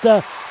beat. But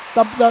the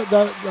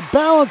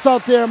balance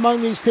out there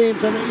among these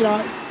teams, and you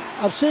know,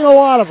 I've seen a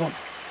lot of them.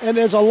 And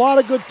there's a lot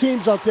of good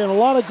teams out there and a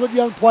lot of good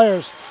young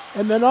players.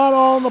 And they're not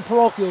all in the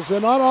parochials. They're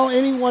not all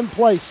any one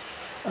place.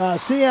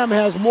 CM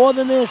has more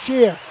than their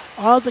share.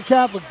 Arlington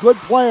Catholic, good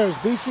players.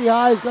 BC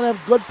High is going to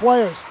have good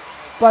players.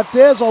 But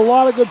there's a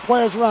lot of good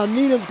players around.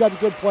 Needham's got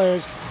good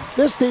players.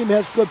 This team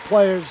has good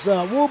players.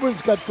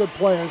 Woburn's got good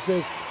players.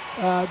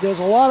 There's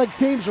a lot of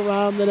teams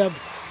around that have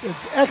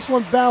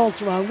excellent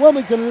balance around.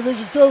 Wilmington in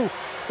Division II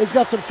has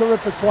got some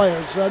terrific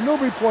players.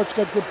 Newburyport's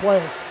got good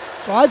players.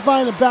 So I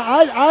find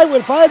I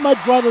would, if I had my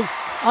brothers,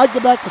 I'd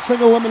go back to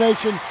single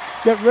elimination,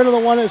 get rid of the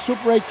one in the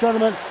Super 8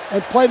 tournament,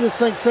 and play this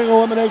thing single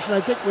elimination. I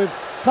think we've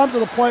come to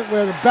the point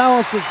where the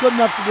balance is good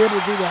enough to be able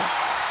to do that.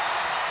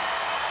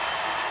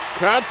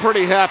 Crowd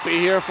pretty happy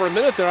here for a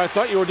minute there. I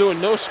thought you were doing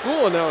no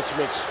school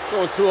announcements,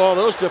 going through all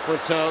those different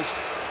towns.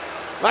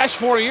 Last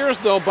 4 years,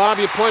 though, Bob,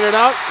 you pointed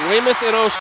out, Weymouth in 06.